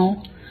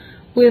original,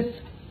 with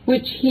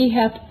which he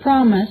hath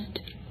promised,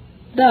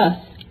 thus,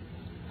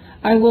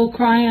 I will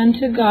cry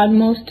unto God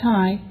Most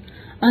High,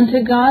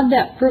 unto God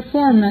that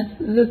performeth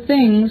the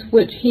things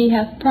which he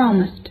hath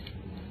promised.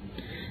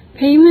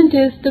 Payment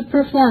is the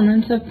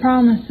performance of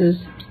promises,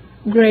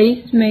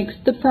 grace makes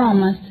the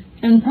promise,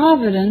 and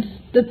providence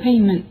the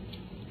payment.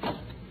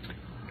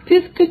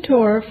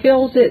 Piscator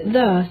fills it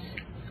thus,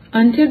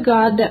 unto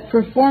God that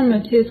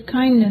performeth his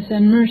kindness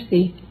and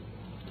mercy.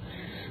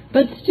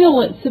 But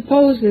still it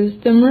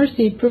supposes the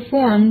mercy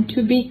performed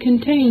to be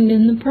contained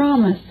in the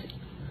promise.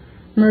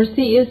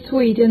 Mercy is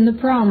sweet in the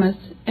promise,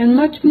 and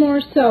much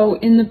more so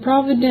in the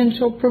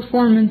providential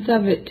performance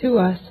of it to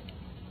us.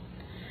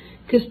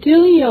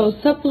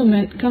 Castilio's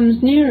supplement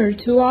comes nearer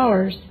to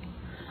ours.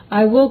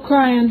 I will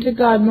cry unto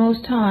God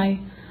Most High,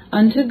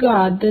 unto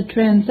God the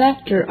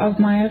transactor of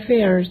my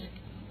affairs.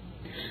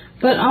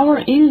 But our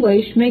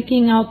English,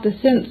 making out the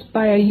sense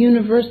by a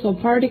universal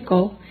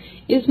particle,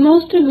 is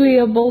most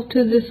agreeable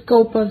to the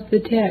scope of the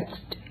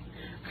text,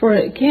 for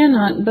it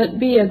cannot but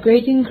be a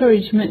great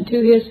encouragement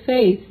to his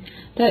faith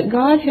that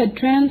God had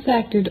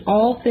transacted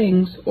all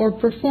things or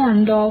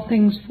performed all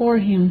things for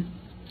him.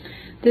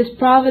 This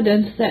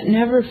providence that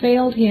never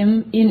failed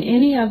him in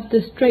any of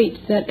the straits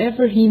that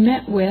ever he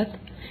met with,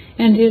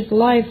 and his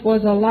life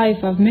was a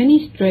life of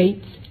many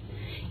straits,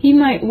 he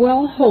might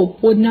well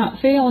hope would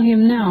not fail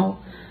him now,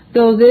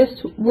 though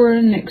this were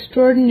an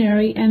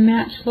extraordinary and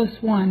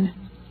matchless one.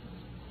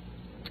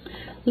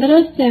 Let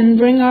us then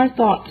bring our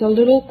thoughts a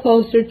little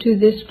closer to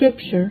this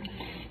scripture,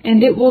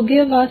 and it will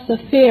give us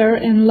a fair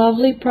and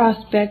lovely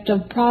prospect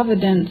of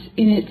providence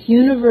in its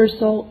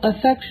universal,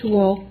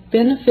 effectual,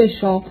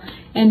 beneficial,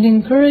 and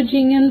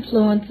encouraging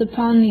influence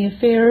upon the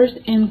affairs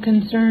and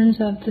concerns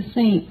of the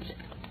saints.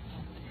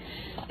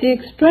 The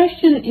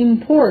expression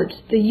imports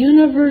the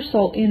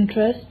universal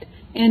interest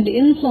and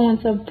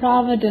influence of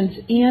providence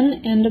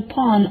in and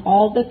upon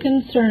all the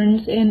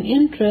concerns and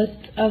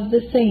interests of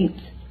the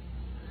saints.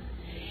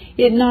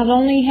 It not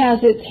only has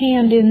its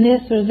hand in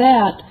this or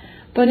that,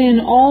 but in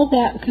all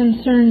that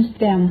concerns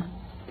them.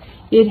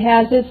 It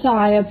has its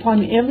eye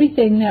upon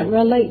everything that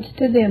relates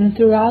to them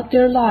throughout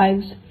their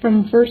lives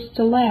from first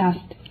to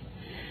last.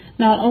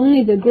 Not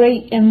only the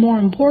great and more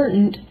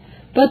important,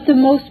 but the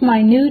most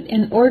minute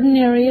and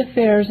ordinary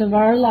affairs of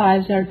our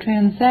lives are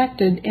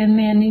transacted and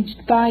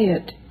managed by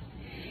it.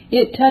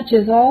 It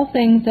touches all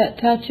things that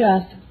touch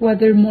us,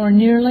 whether more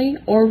nearly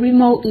or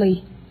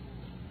remotely.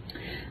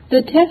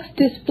 The text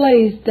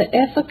displays the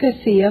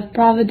efficacy of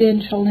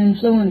providential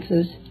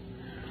influences.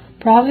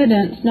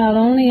 Providence not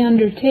only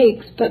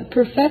undertakes but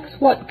perfects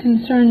what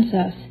concerns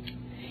us.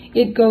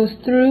 It goes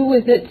through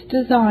with its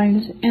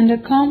designs and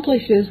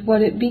accomplishes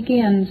what it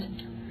begins.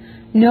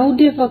 No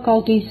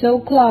difficulty so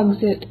clogs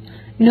it,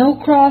 no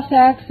cross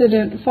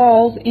accident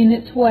falls in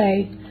its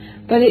way,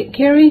 but it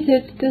carries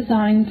its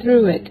design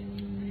through it.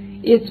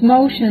 Its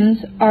motions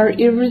are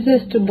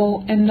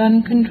irresistible and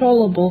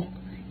uncontrollable.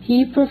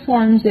 He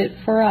performs it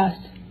for us.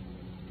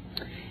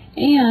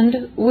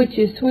 And, which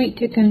is sweet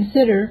to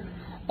consider,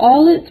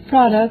 all its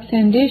products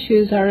and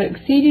issues are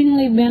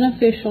exceedingly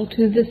beneficial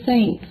to the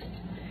saints.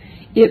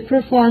 It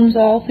performs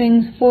all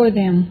things for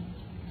them.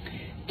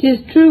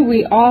 'Tis true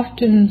we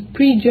often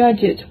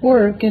prejudge its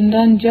work and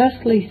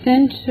unjustly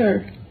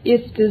censure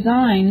its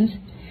designs,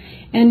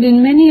 and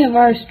in many of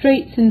our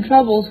straits and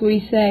troubles we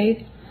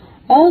say,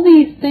 all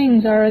these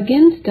things are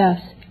against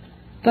us.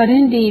 But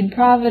indeed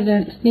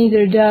Providence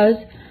neither does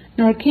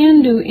nor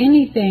can do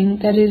anything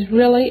that is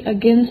really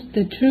against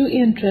the true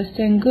interest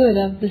and good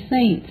of the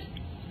saints.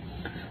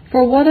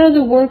 For what are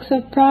the works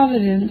of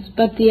Providence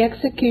but the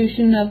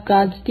execution of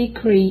God's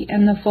decree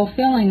and the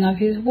fulfilling of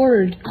His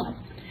word?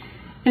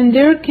 And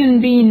there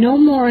can be no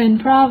more in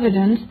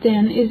Providence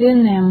than is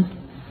in them.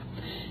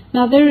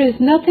 Now there is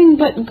nothing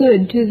but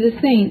good to the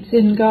saints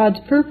in God's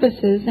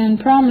purposes and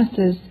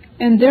promises,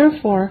 and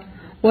therefore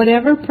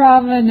whatever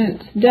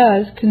Providence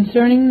does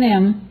concerning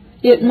them,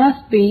 it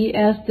must be,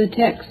 as the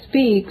text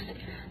speaks,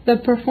 the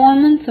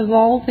performance of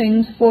all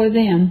things for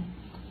them.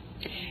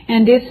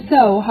 And if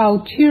so,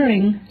 how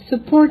cheering,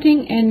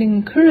 supporting, and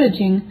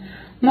encouraging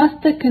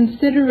must the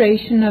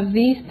consideration of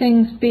these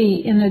things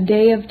be in a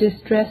day of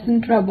distress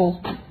and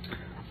trouble.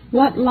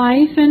 What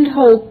life and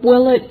hope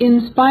will it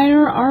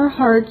inspire our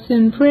hearts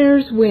and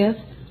prayers with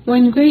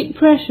when great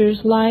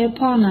pressures lie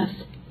upon us?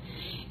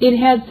 It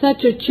had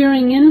such a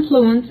cheering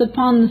influence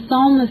upon the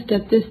psalmist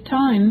at this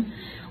time,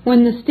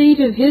 when the state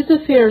of his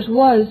affairs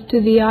was,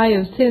 to the eye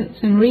of sense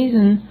and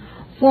reason,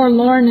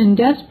 forlorn and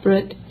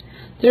desperate.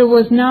 There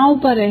was now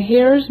but a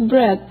hair's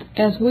breadth,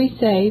 as we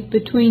say,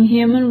 between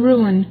him and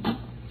ruin.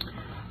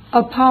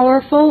 A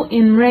powerful,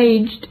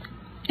 enraged,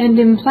 and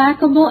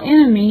implacable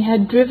enemy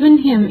had driven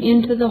him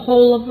into the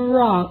hole of a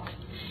rock,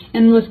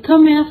 and was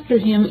come after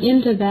him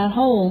into that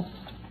hole.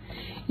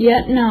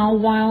 Yet now,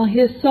 while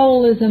his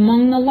soul is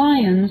among the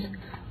lions,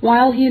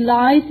 while he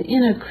lies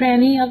in a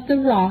cranny of the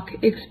rock,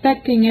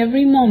 expecting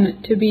every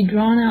moment to be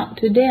drawn out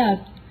to death,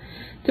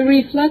 the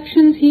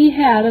reflections he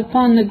had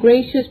upon the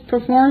gracious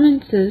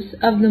performances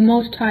of the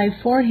Most High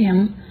for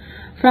him,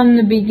 from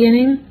the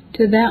beginning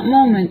to that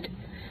moment,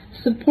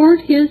 support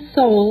his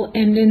soul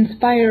and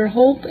inspire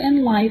hope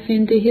and life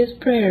into his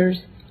prayers.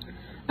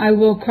 I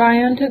will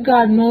cry unto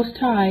God Most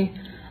High,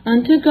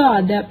 unto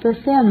God that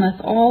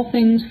performeth all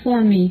things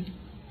for me.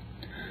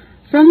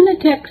 From the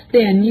text,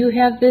 then, you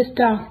have this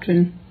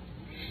doctrine.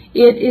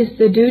 It is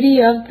the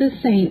duty of the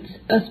saints,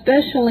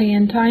 especially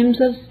in times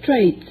of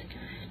straits,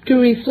 to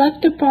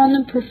reflect upon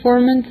the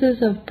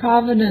performances of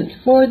Providence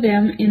for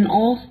them in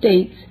all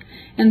states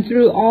and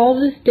through all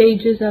the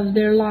stages of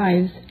their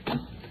lives.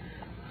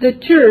 The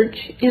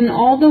Church, in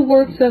all the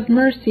works of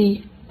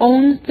mercy,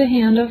 owns the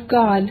hand of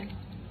God.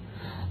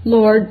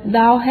 Lord,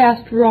 Thou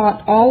hast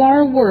wrought all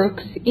our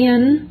works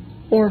in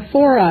or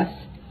for us.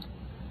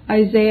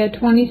 Isaiah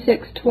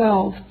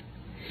 26:12.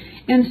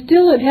 And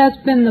still it has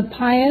been the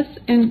pious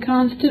and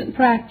constant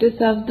practice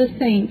of the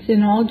saints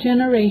in all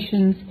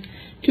generations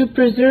to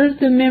preserve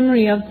the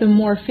memory of the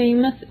more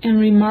famous and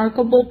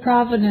remarkable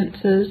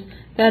providences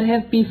that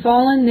have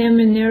befallen them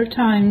in their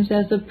times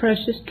as a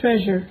precious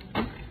treasure.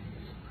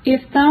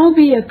 If thou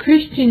be a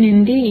Christian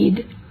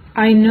indeed,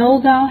 I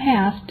know thou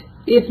hast,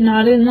 if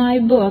not in thy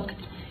book,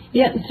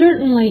 yet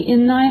certainly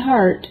in thy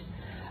heart,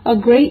 a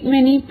great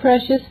many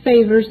precious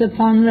favors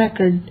upon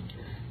record.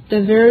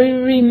 The very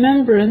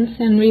remembrance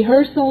and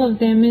rehearsal of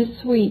them is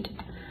sweet.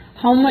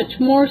 How much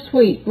more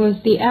sweet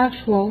was the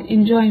actual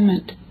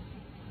enjoyment.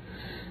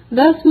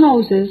 Thus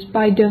Moses,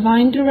 by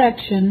divine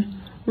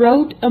direction,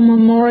 wrote a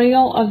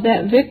memorial of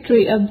that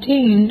victory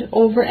obtained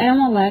over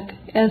Amalek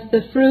as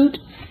the fruit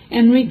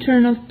and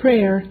return of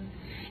prayer,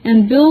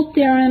 and built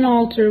there an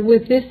altar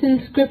with this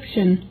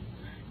inscription,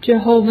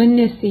 Jehovah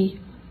Nissi,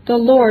 the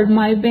Lord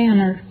my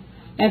banner.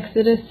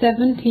 Exodus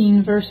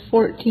 17, verse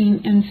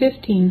 14 and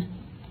 15.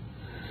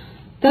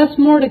 Thus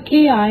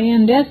Mordecai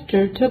and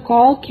Esther took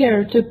all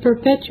care to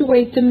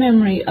perpetuate the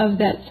memory of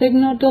that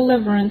signal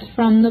deliverance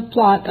from the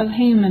plot of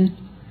Haman,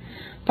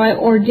 by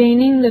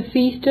ordaining the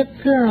feast of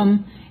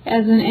Purim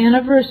as an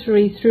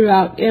anniversary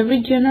throughout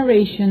every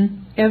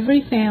generation,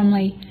 every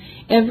family,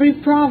 every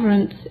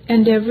province,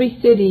 and every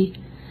city,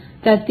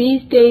 that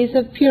these days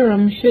of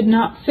Purim should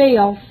not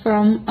fail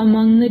from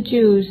among the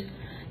Jews,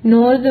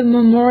 nor the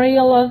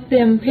memorial of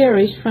them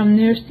perish from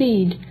their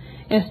seed.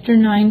 Esther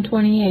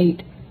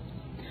 9:28.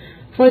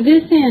 For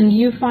this end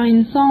you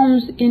find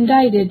psalms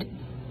indited,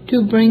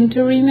 to bring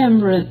to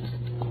remembrance,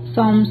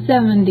 Psalm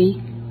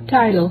 70,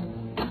 title.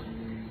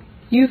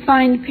 You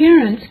find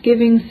parents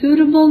giving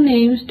suitable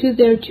names to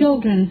their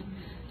children,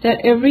 that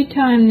every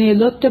time they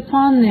looked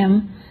upon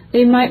them,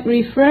 they might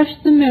refresh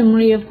the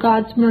memory of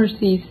God's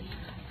mercies,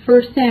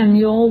 1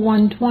 Samuel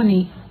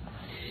 1:20.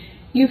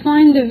 You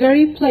find the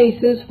very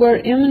places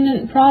where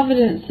eminent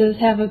providences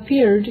have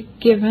appeared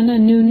given a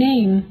new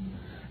name,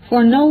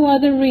 for no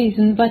other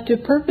reason but to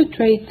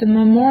perpetuate the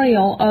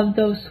memorial of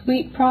those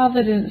sweet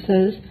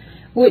providences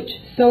which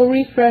so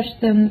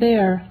refreshed them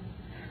there.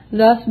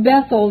 Thus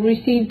Bethel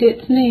received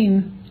its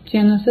name,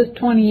 Genesis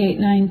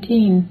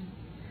 28:19.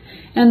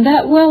 And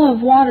that well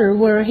of water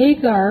where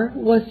Hagar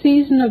was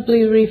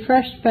seasonably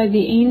refreshed by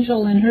the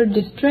angel in her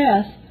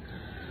distress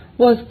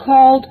was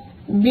called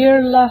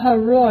Bir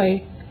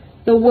Laharoi,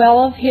 the well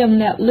of him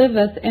that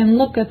liveth and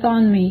looketh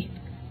on me,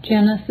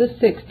 Genesis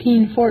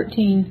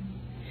 16:14.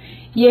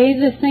 Yea,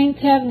 the saints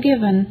have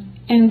given,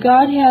 and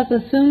God has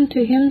assumed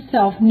to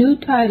himself new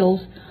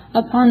titles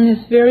upon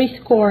this very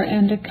score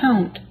and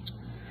account.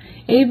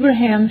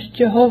 Abraham's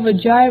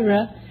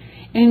Jehovah-Jireh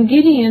and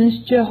Gideon's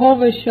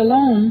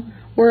Jehovah-Shalom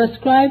were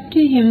ascribed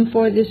to him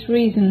for this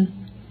reason.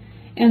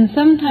 And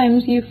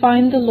sometimes you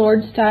find the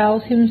Lord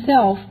styles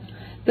himself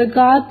the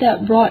God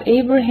that brought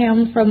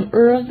Abraham from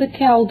Ur of the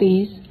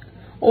Chaldees,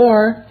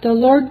 or the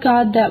Lord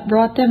God that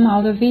brought them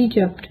out of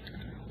Egypt,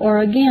 or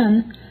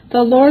again,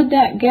 the Lord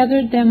that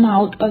gathered them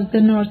out of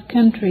the north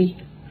country,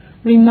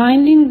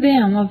 reminding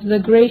them of the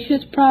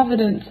gracious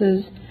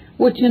providences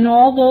which in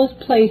all those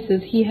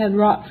places he had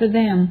wrought for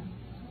them.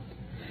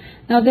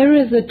 Now there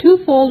is a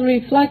twofold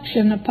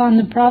reflection upon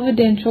the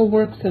providential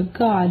works of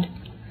God.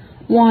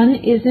 One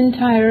is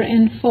entire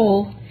and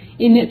full,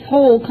 in its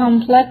whole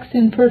complex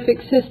and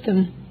perfect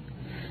system.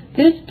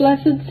 This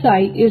blessed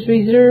sight is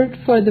reserved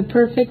for the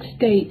perfect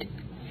state.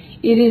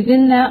 It is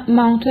in that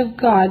mount of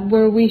God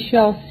where we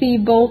shall see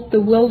both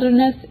the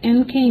wilderness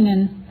and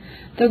Canaan,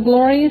 the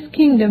glorious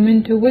kingdom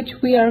into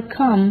which we are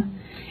come,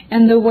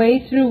 and the way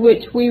through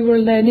which we were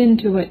led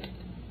into it.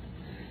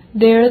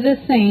 There the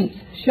saints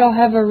shall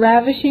have a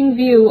ravishing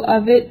view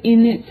of it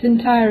in its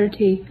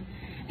entirety,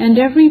 and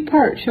every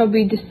part shall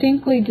be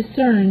distinctly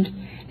discerned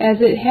as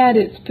it had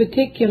its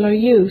particular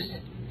use,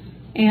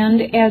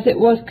 and as it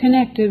was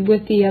connected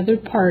with the other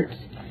parts,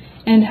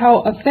 and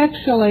how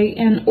effectually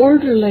and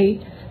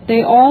orderly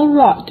they all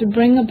wrought to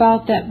bring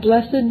about that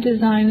blessed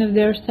design of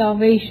their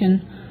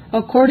salvation,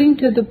 according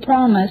to the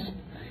promise,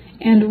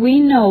 and we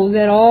know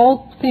that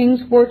all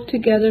things work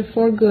together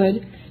for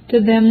good to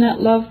them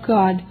that love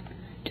God,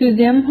 to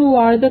them who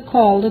are the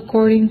called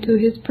according to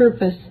his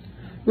purpose.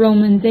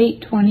 Romans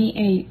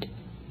 8:28.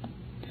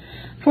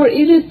 For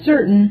it is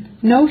certain,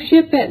 no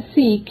ship at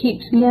sea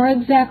keeps more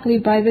exactly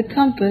by the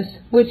compass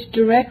which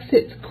directs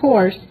its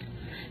course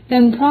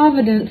than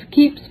Providence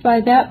keeps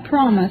by that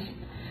promise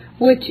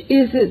which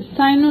is its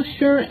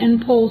cynosure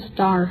and pole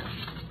star.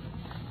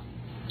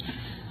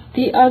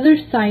 The other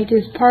sight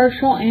is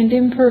partial and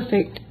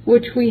imperfect,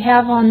 which we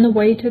have on the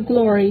way to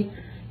glory,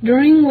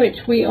 during which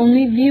we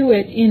only view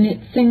it in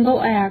its single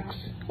acts,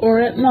 or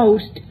at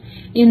most,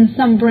 in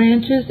some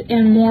branches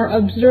and more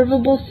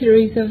observable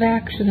series of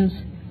actions.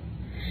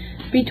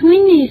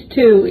 Between these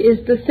two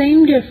is the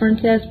same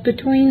difference as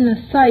between the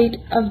sight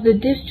of the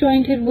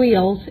disjointed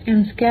wheels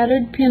and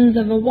scattered pins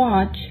of a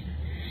watch,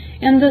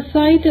 and the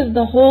sight of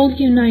the whole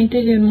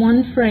united in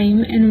one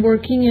frame and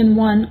working in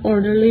one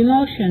orderly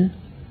motion,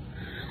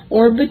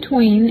 or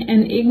between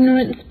an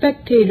ignorant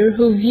spectator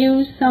who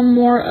views some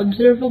more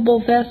observable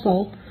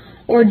vessel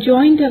or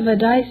joint of a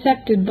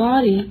dissected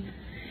body,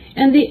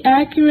 and the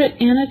accurate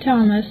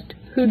anatomist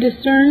who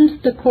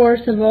discerns the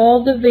course of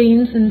all the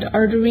veins and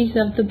arteries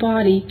of the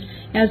body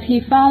as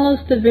he follows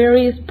the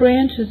various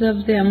branches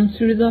of them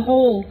through the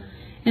whole,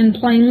 and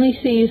plainly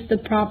sees the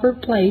proper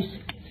place,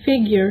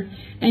 figure,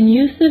 and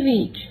use of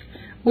each,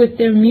 with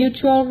their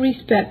mutual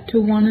respect to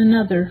one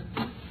another.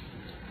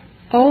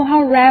 Oh,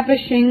 how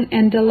ravishing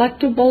and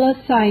delectable a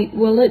sight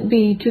will it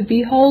be to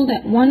behold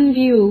at one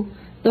view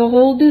the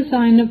whole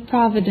design of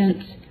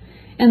Providence,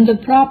 and the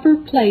proper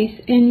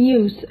place and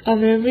use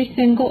of every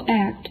single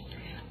act,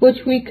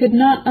 which we could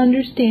not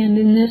understand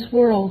in this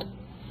world.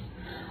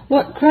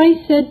 What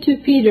Christ said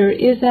to Peter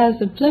is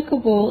as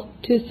applicable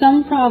to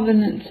some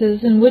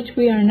providences in which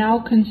we are now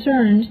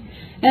concerned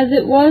as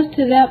it was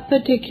to that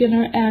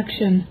particular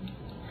action.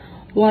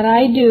 What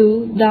I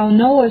do thou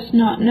knowest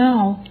not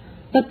now,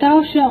 but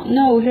thou shalt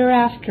know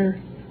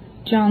hereafter.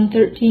 John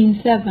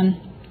 13:7.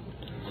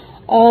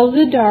 All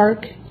the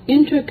dark,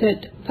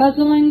 intricate,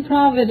 puzzling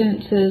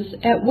providences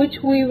at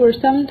which we were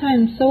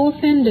sometimes so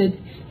offended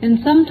and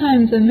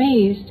sometimes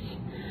amazed,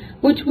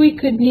 which we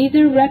could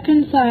neither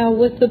reconcile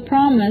with the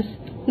promise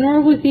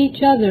nor with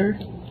each other,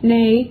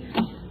 nay,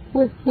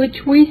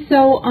 which we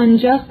so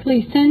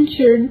unjustly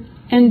censured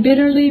and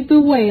bitterly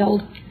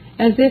bewailed,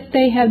 as if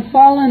they had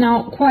fallen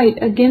out quite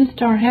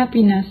against our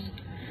happiness,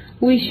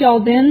 we shall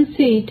then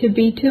see to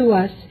be to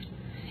us,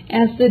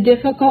 as the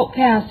difficult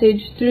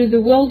passage through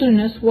the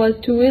wilderness was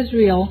to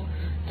Israel,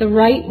 the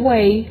right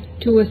way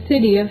to a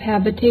city of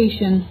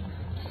habitation.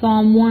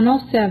 Psalm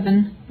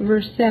 107,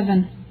 verse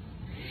 7.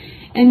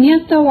 And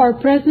yet, though our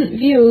present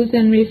views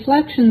and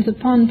reflections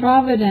upon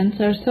providence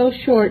are so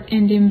short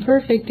and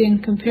imperfect in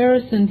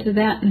comparison to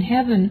that in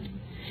heaven,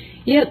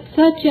 yet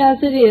such as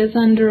it is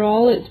under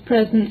all its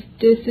present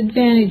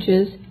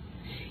disadvantages,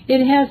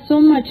 it has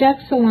so much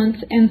excellence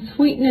and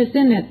sweetness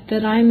in it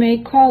that I may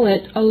call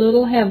it a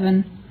little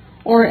heaven,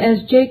 or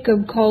as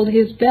Jacob called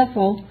his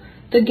Bethel,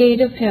 the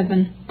gate of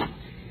heaven.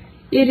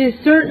 It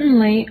is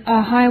certainly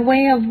a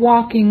highway of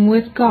walking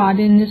with God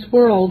in this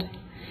world,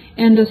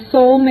 and a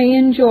soul may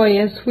enjoy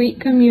as sweet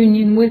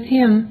communion with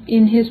Him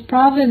in His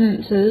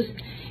providences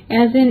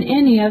as in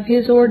any of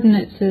His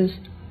ordinances.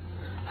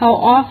 How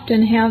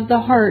often have the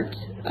hearts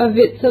of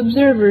its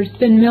observers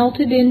been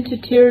melted into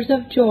tears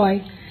of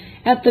joy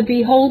at the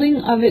beholding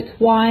of its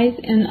wise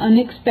and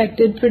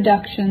unexpected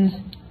productions.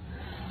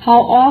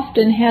 How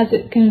often has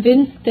it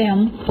convinced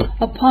them,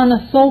 upon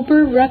a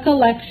sober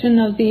recollection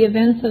of the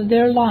events of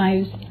their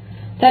lives,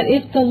 that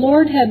if the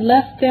Lord had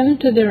left them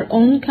to their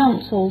own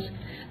counsels,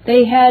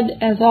 they had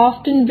as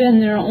often been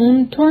their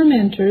own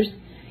tormentors,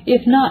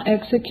 if not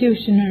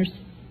executioners.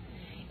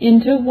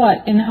 Into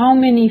what and how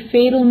many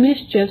fatal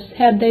mischiefs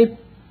had they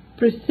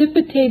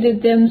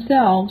precipitated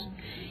themselves,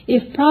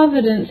 if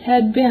Providence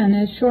had been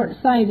as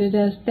short-sighted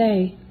as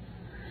they?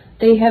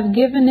 They have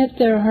given it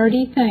their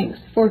hearty thanks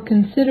for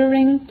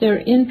considering their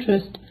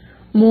interest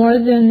more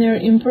than their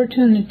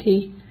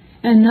importunity,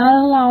 and not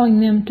allowing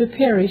them to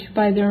perish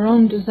by their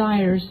own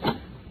desires.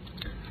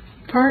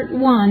 Part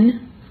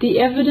 1. The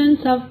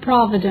Evidence of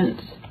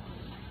Providence.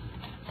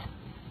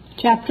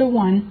 Chapter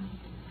 1.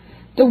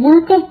 The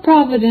Work of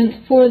Providence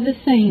for the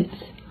Saints.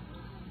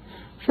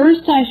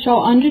 First I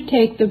shall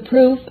undertake the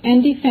proof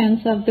and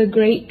defense of the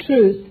great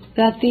truth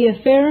that the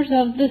affairs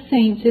of the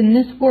saints in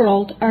this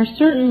world are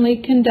certainly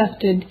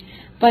conducted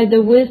by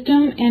the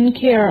wisdom and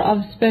care of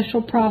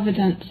special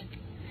providence.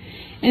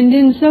 And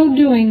in so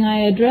doing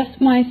I address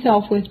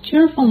myself with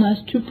cheerfulness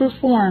to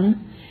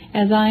perform,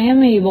 as I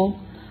am able,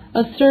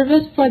 a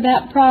service for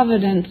that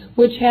providence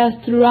which has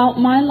throughout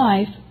my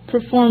life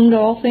performed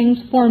all things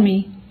for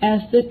me,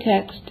 as the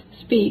text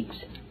speaks.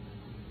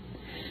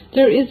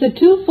 There is a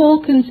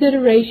twofold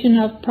consideration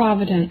of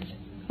providence,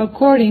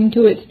 according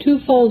to its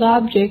twofold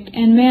object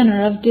and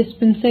manner of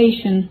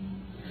dispensation.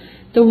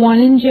 The one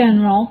in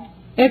general,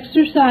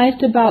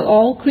 exercised about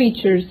all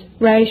creatures,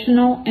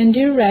 rational and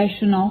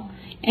irrational,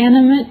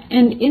 animate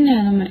and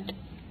inanimate.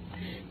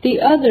 The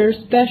other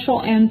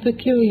special and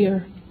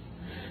peculiar.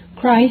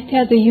 Christ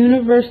has a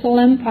universal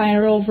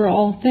empire over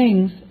all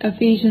things,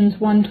 Ephesians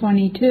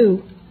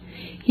 1:22.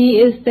 He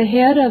is the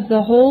head of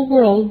the whole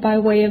world by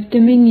way of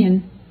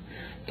dominion,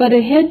 but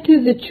a head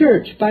to the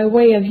church by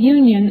way of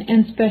union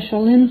and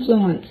special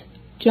influence,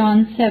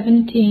 John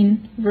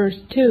 17, verse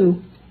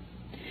 2.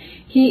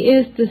 He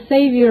is the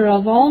Savior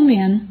of all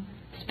men,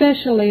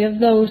 specially of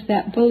those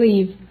that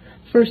believe,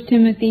 1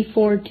 Timothy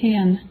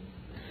 4:10.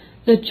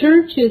 The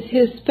church is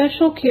His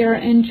special care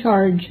and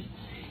charge.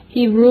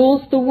 He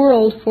rules the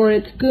world for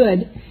its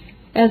good,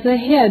 as a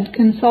head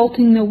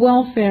consulting the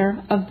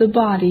welfare of the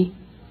body.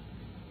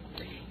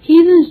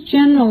 Heathens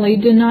generally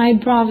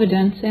denied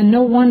providence, and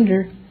no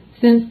wonder,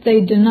 since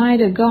they denied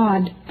a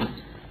God.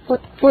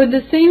 For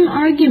the same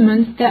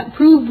arguments that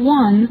prove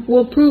one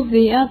will prove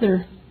the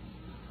other.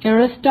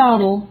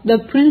 Aristotle, the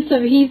prince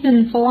of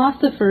heathen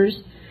philosophers,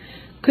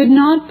 could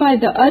not by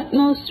the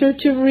utmost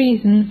search of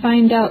reason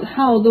find out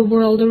how the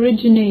world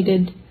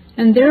originated,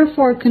 and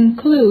therefore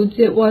concludes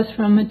it was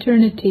from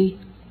eternity.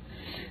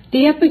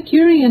 The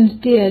Epicureans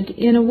did,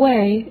 in a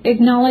way,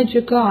 acknowledge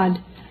a God,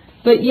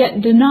 but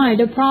yet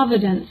denied a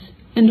providence,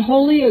 and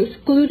wholly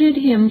excluded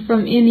Him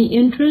from any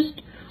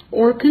interest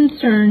or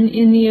concern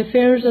in the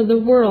affairs of the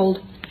world,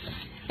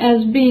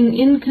 as being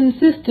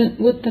inconsistent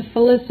with the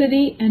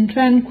felicity and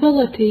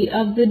tranquillity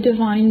of the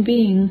divine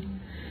being,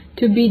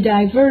 to be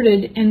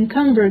diverted and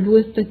cumbered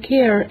with the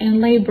care and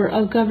labor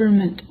of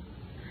government.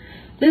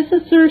 This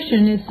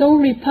assertion is so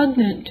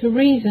repugnant to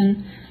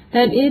reason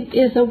that it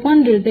is a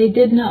wonder they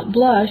did not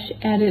blush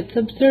at its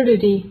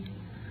absurdity.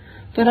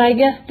 But I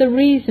guess the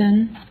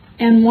reason,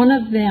 and one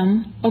of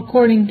them,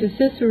 according to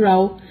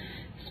Cicero,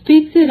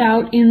 speaks it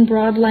out in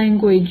broad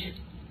language.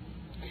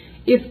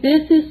 If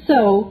this is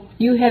so,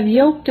 you have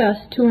yoked us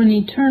to an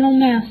eternal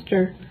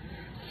master,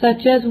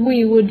 such as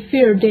we would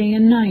fear day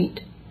and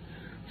night.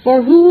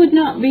 For who would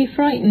not be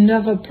frightened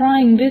of a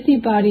prying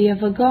busybody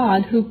of a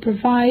God who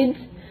provides,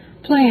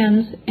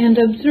 plans, and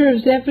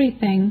observes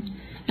everything,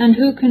 and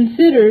who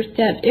considers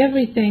that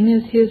everything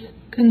is His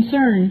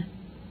concern?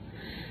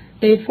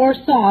 They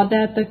foresaw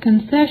that the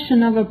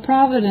concession of a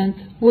providence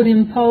would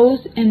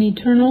impose an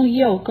eternal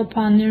yoke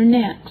upon their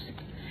necks,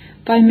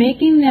 by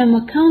making them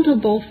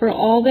accountable for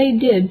all they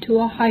did to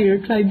a higher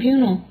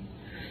tribunal,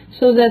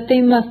 so that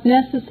they must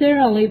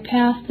necessarily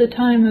pass the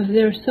time of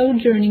their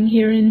sojourning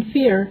here in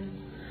fear,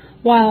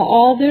 while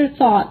all their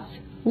thoughts,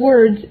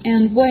 words,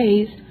 and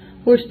ways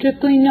were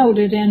strictly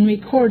noted and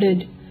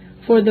recorded,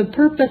 for the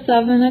purpose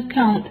of an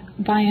account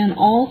by an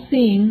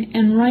all-seeing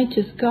and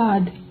righteous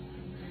God.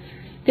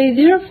 They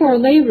therefore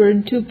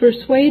labored to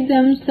persuade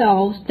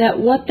themselves that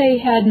what they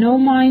had no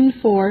mind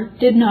for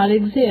did not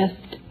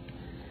exist.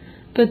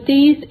 But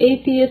these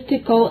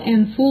atheistical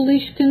and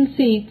foolish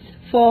conceits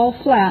fall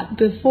flat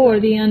before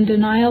the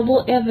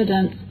undeniable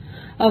evidence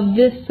of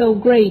this so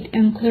great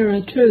and clear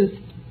a truth.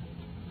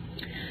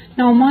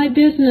 Now, my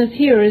business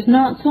here is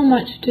not so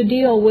much to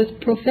deal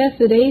with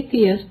professed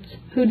atheists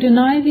who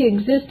deny the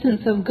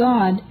existence of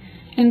God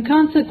and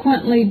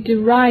consequently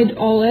deride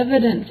all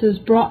evidences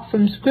brought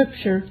from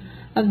Scripture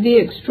of the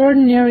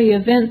extraordinary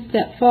events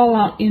that fall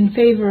out in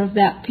favor of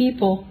that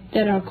people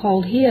that are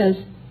called His,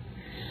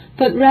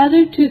 but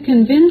rather to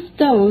convince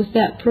those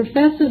that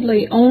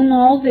professedly own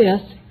all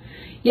this,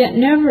 yet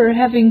never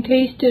having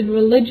tasted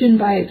religion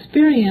by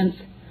experience,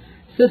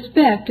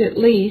 suspect at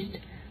least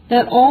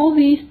that all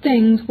these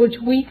things which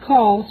we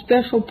call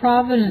special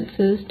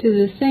providences to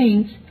the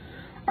saints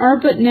are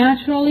but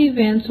natural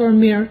events or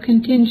mere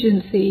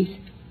contingencies.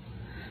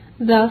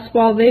 Thus,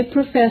 while they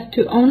profess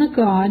to own a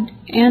God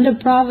and a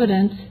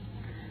providence,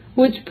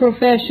 which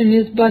profession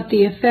is but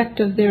the effect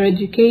of their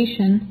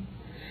education,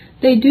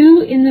 they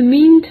do in the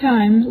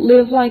meantime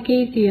live like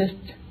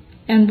atheists,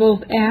 and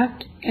both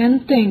act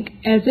and think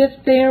as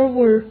if there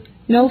were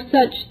no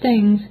such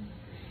things,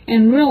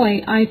 and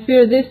really I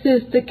fear this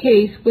is the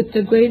case with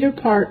the greater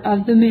part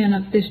of the men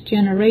of this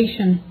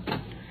generation.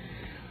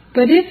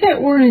 But if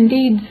it were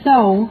indeed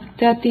so,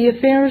 that the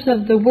affairs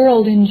of the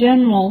world in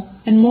general,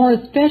 and more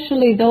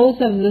especially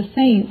those of the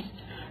saints,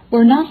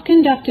 were not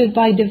conducted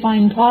by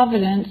divine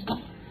providence,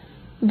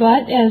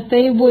 but, as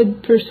they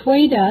would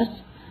persuade us,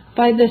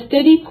 by the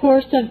steady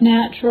course of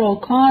natural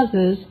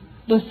causes,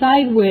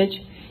 beside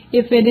which,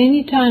 if at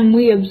any time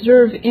we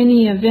observe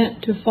any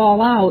event to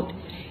fall out,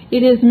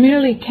 it is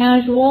merely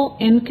casual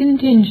and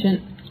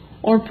contingent,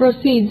 or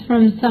proceeds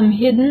from some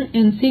hidden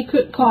and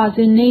secret cause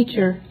in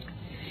nature.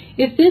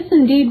 If this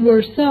indeed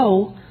were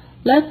so,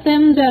 let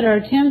them that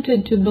are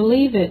tempted to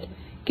believe it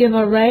give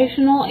a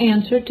rational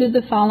answer to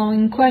the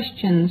following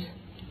questions.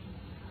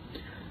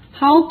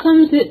 How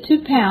comes it to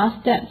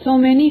pass that so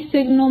many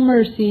signal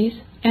mercies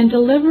and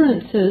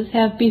deliverances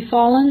have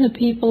befallen the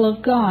people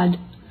of God,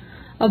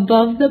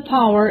 above the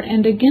power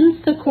and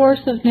against the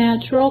course of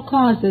natural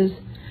causes,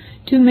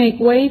 to make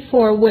way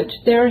for which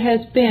there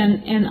has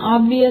been an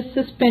obvious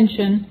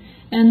suspension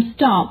and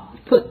stop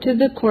put to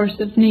the course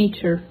of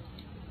nature?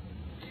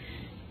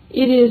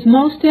 It is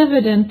most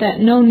evident that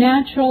no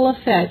natural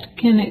effect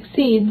can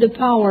exceed the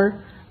power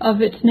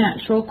of its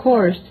natural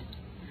course.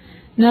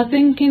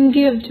 Nothing can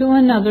give to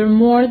another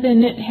more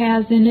than it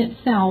has in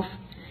itself,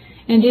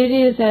 and it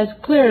is as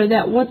clear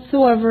that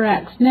whatsoever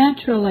acts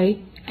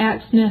naturally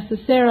acts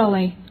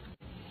necessarily.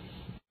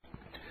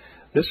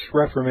 This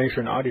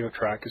Reformation audio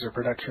track is a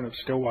production of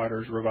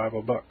Stillwater's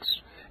Revival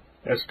Books.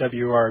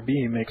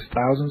 SWRB makes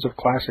thousands of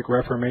classic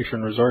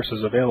Reformation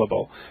resources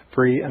available,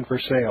 free and for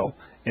sale,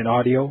 in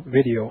audio,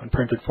 video, and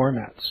printed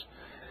formats.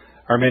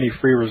 Our many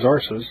free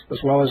resources,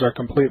 as well as our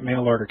complete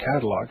mail-order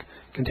catalog,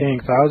 containing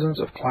thousands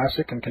of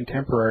classic and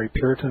contemporary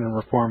Puritan and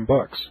Reformed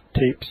books,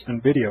 tapes,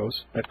 and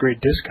videos at great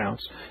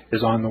discounts,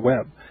 is on the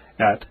web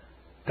at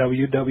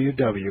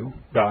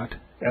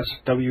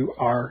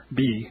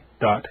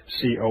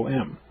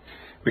www.swrb.com.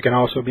 We can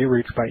also be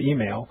reached by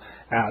email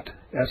at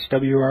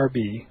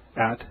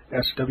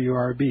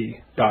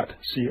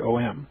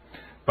swrb@swrb.com,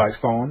 by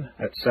phone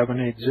at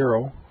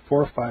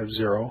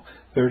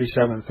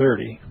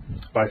 780-450-3730,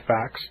 by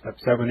fax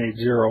at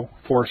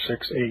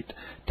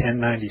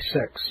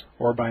 780-468-1096,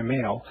 or by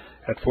mail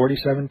at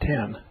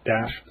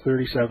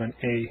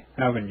 4710-37A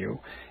Avenue,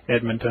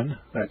 Edmonton,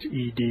 that's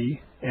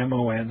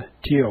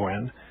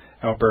Edmonton,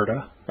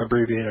 Alberta,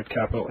 abbreviated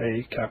capital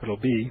A, capital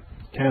B,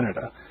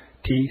 Canada,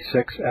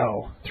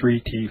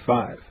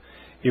 T6L3T5.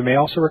 You may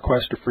also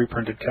request a free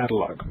printed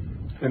catalog.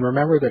 And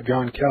remember that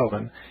John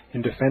Calvin,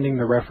 in defending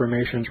the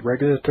Reformation's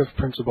regulative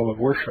principle of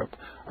worship,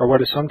 or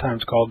what is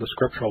sometimes called the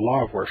scriptural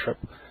law of worship,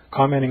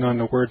 commenting on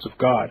the words of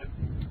God,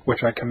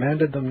 which I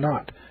commanded them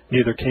not,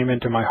 neither came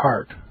into my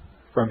heart,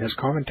 from his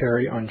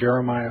commentary on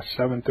Jeremiah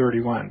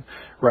 7:31,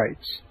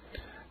 writes,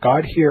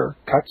 God here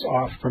cuts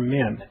off from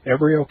men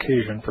every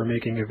occasion for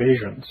making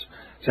evasions,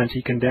 since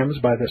he condemns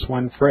by this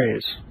one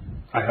phrase,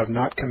 I have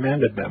not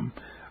commanded them,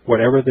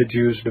 whatever the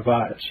Jews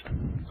devised.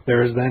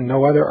 There is then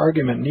no other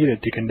argument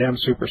needed to condemn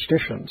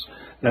superstitions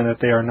than that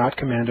they are not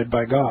commanded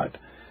by God.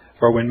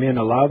 For when men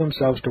allow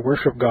themselves to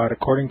worship God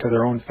according to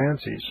their own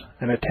fancies,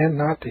 and attend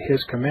not to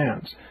his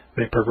commands,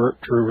 they pervert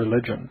true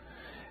religion.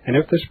 And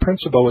if this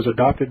principle was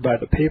adopted by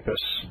the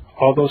papists,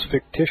 all those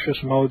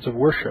fictitious modes of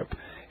worship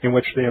in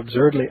which they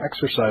absurdly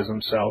exercise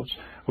themselves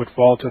would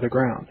fall to the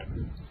ground.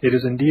 It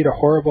is indeed a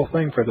horrible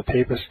thing for the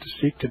papists to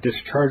seek to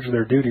discharge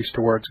their duties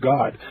towards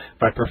God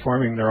by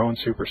performing their own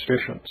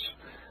superstitions.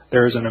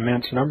 There is an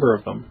immense number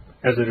of them,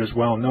 as it is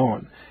well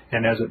known,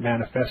 and as it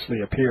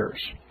manifestly appears.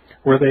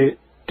 Were they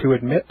to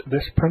admit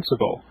this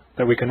principle,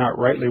 that we cannot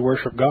rightly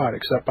worship God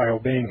except by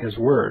obeying his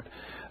word,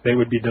 they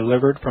would be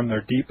delivered from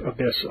their deep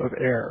abyss of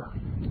error.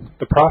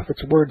 The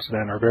prophet's words,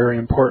 then, are very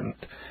important,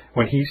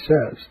 when he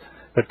says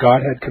that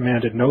God had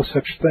commanded no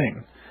such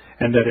thing,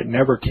 and that it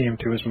never came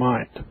to his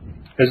mind,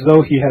 as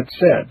though he had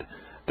said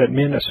that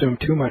men assume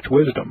too much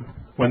wisdom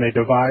when they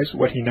devise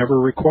what he never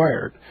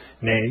required,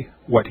 nay,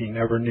 what he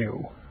never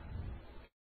knew.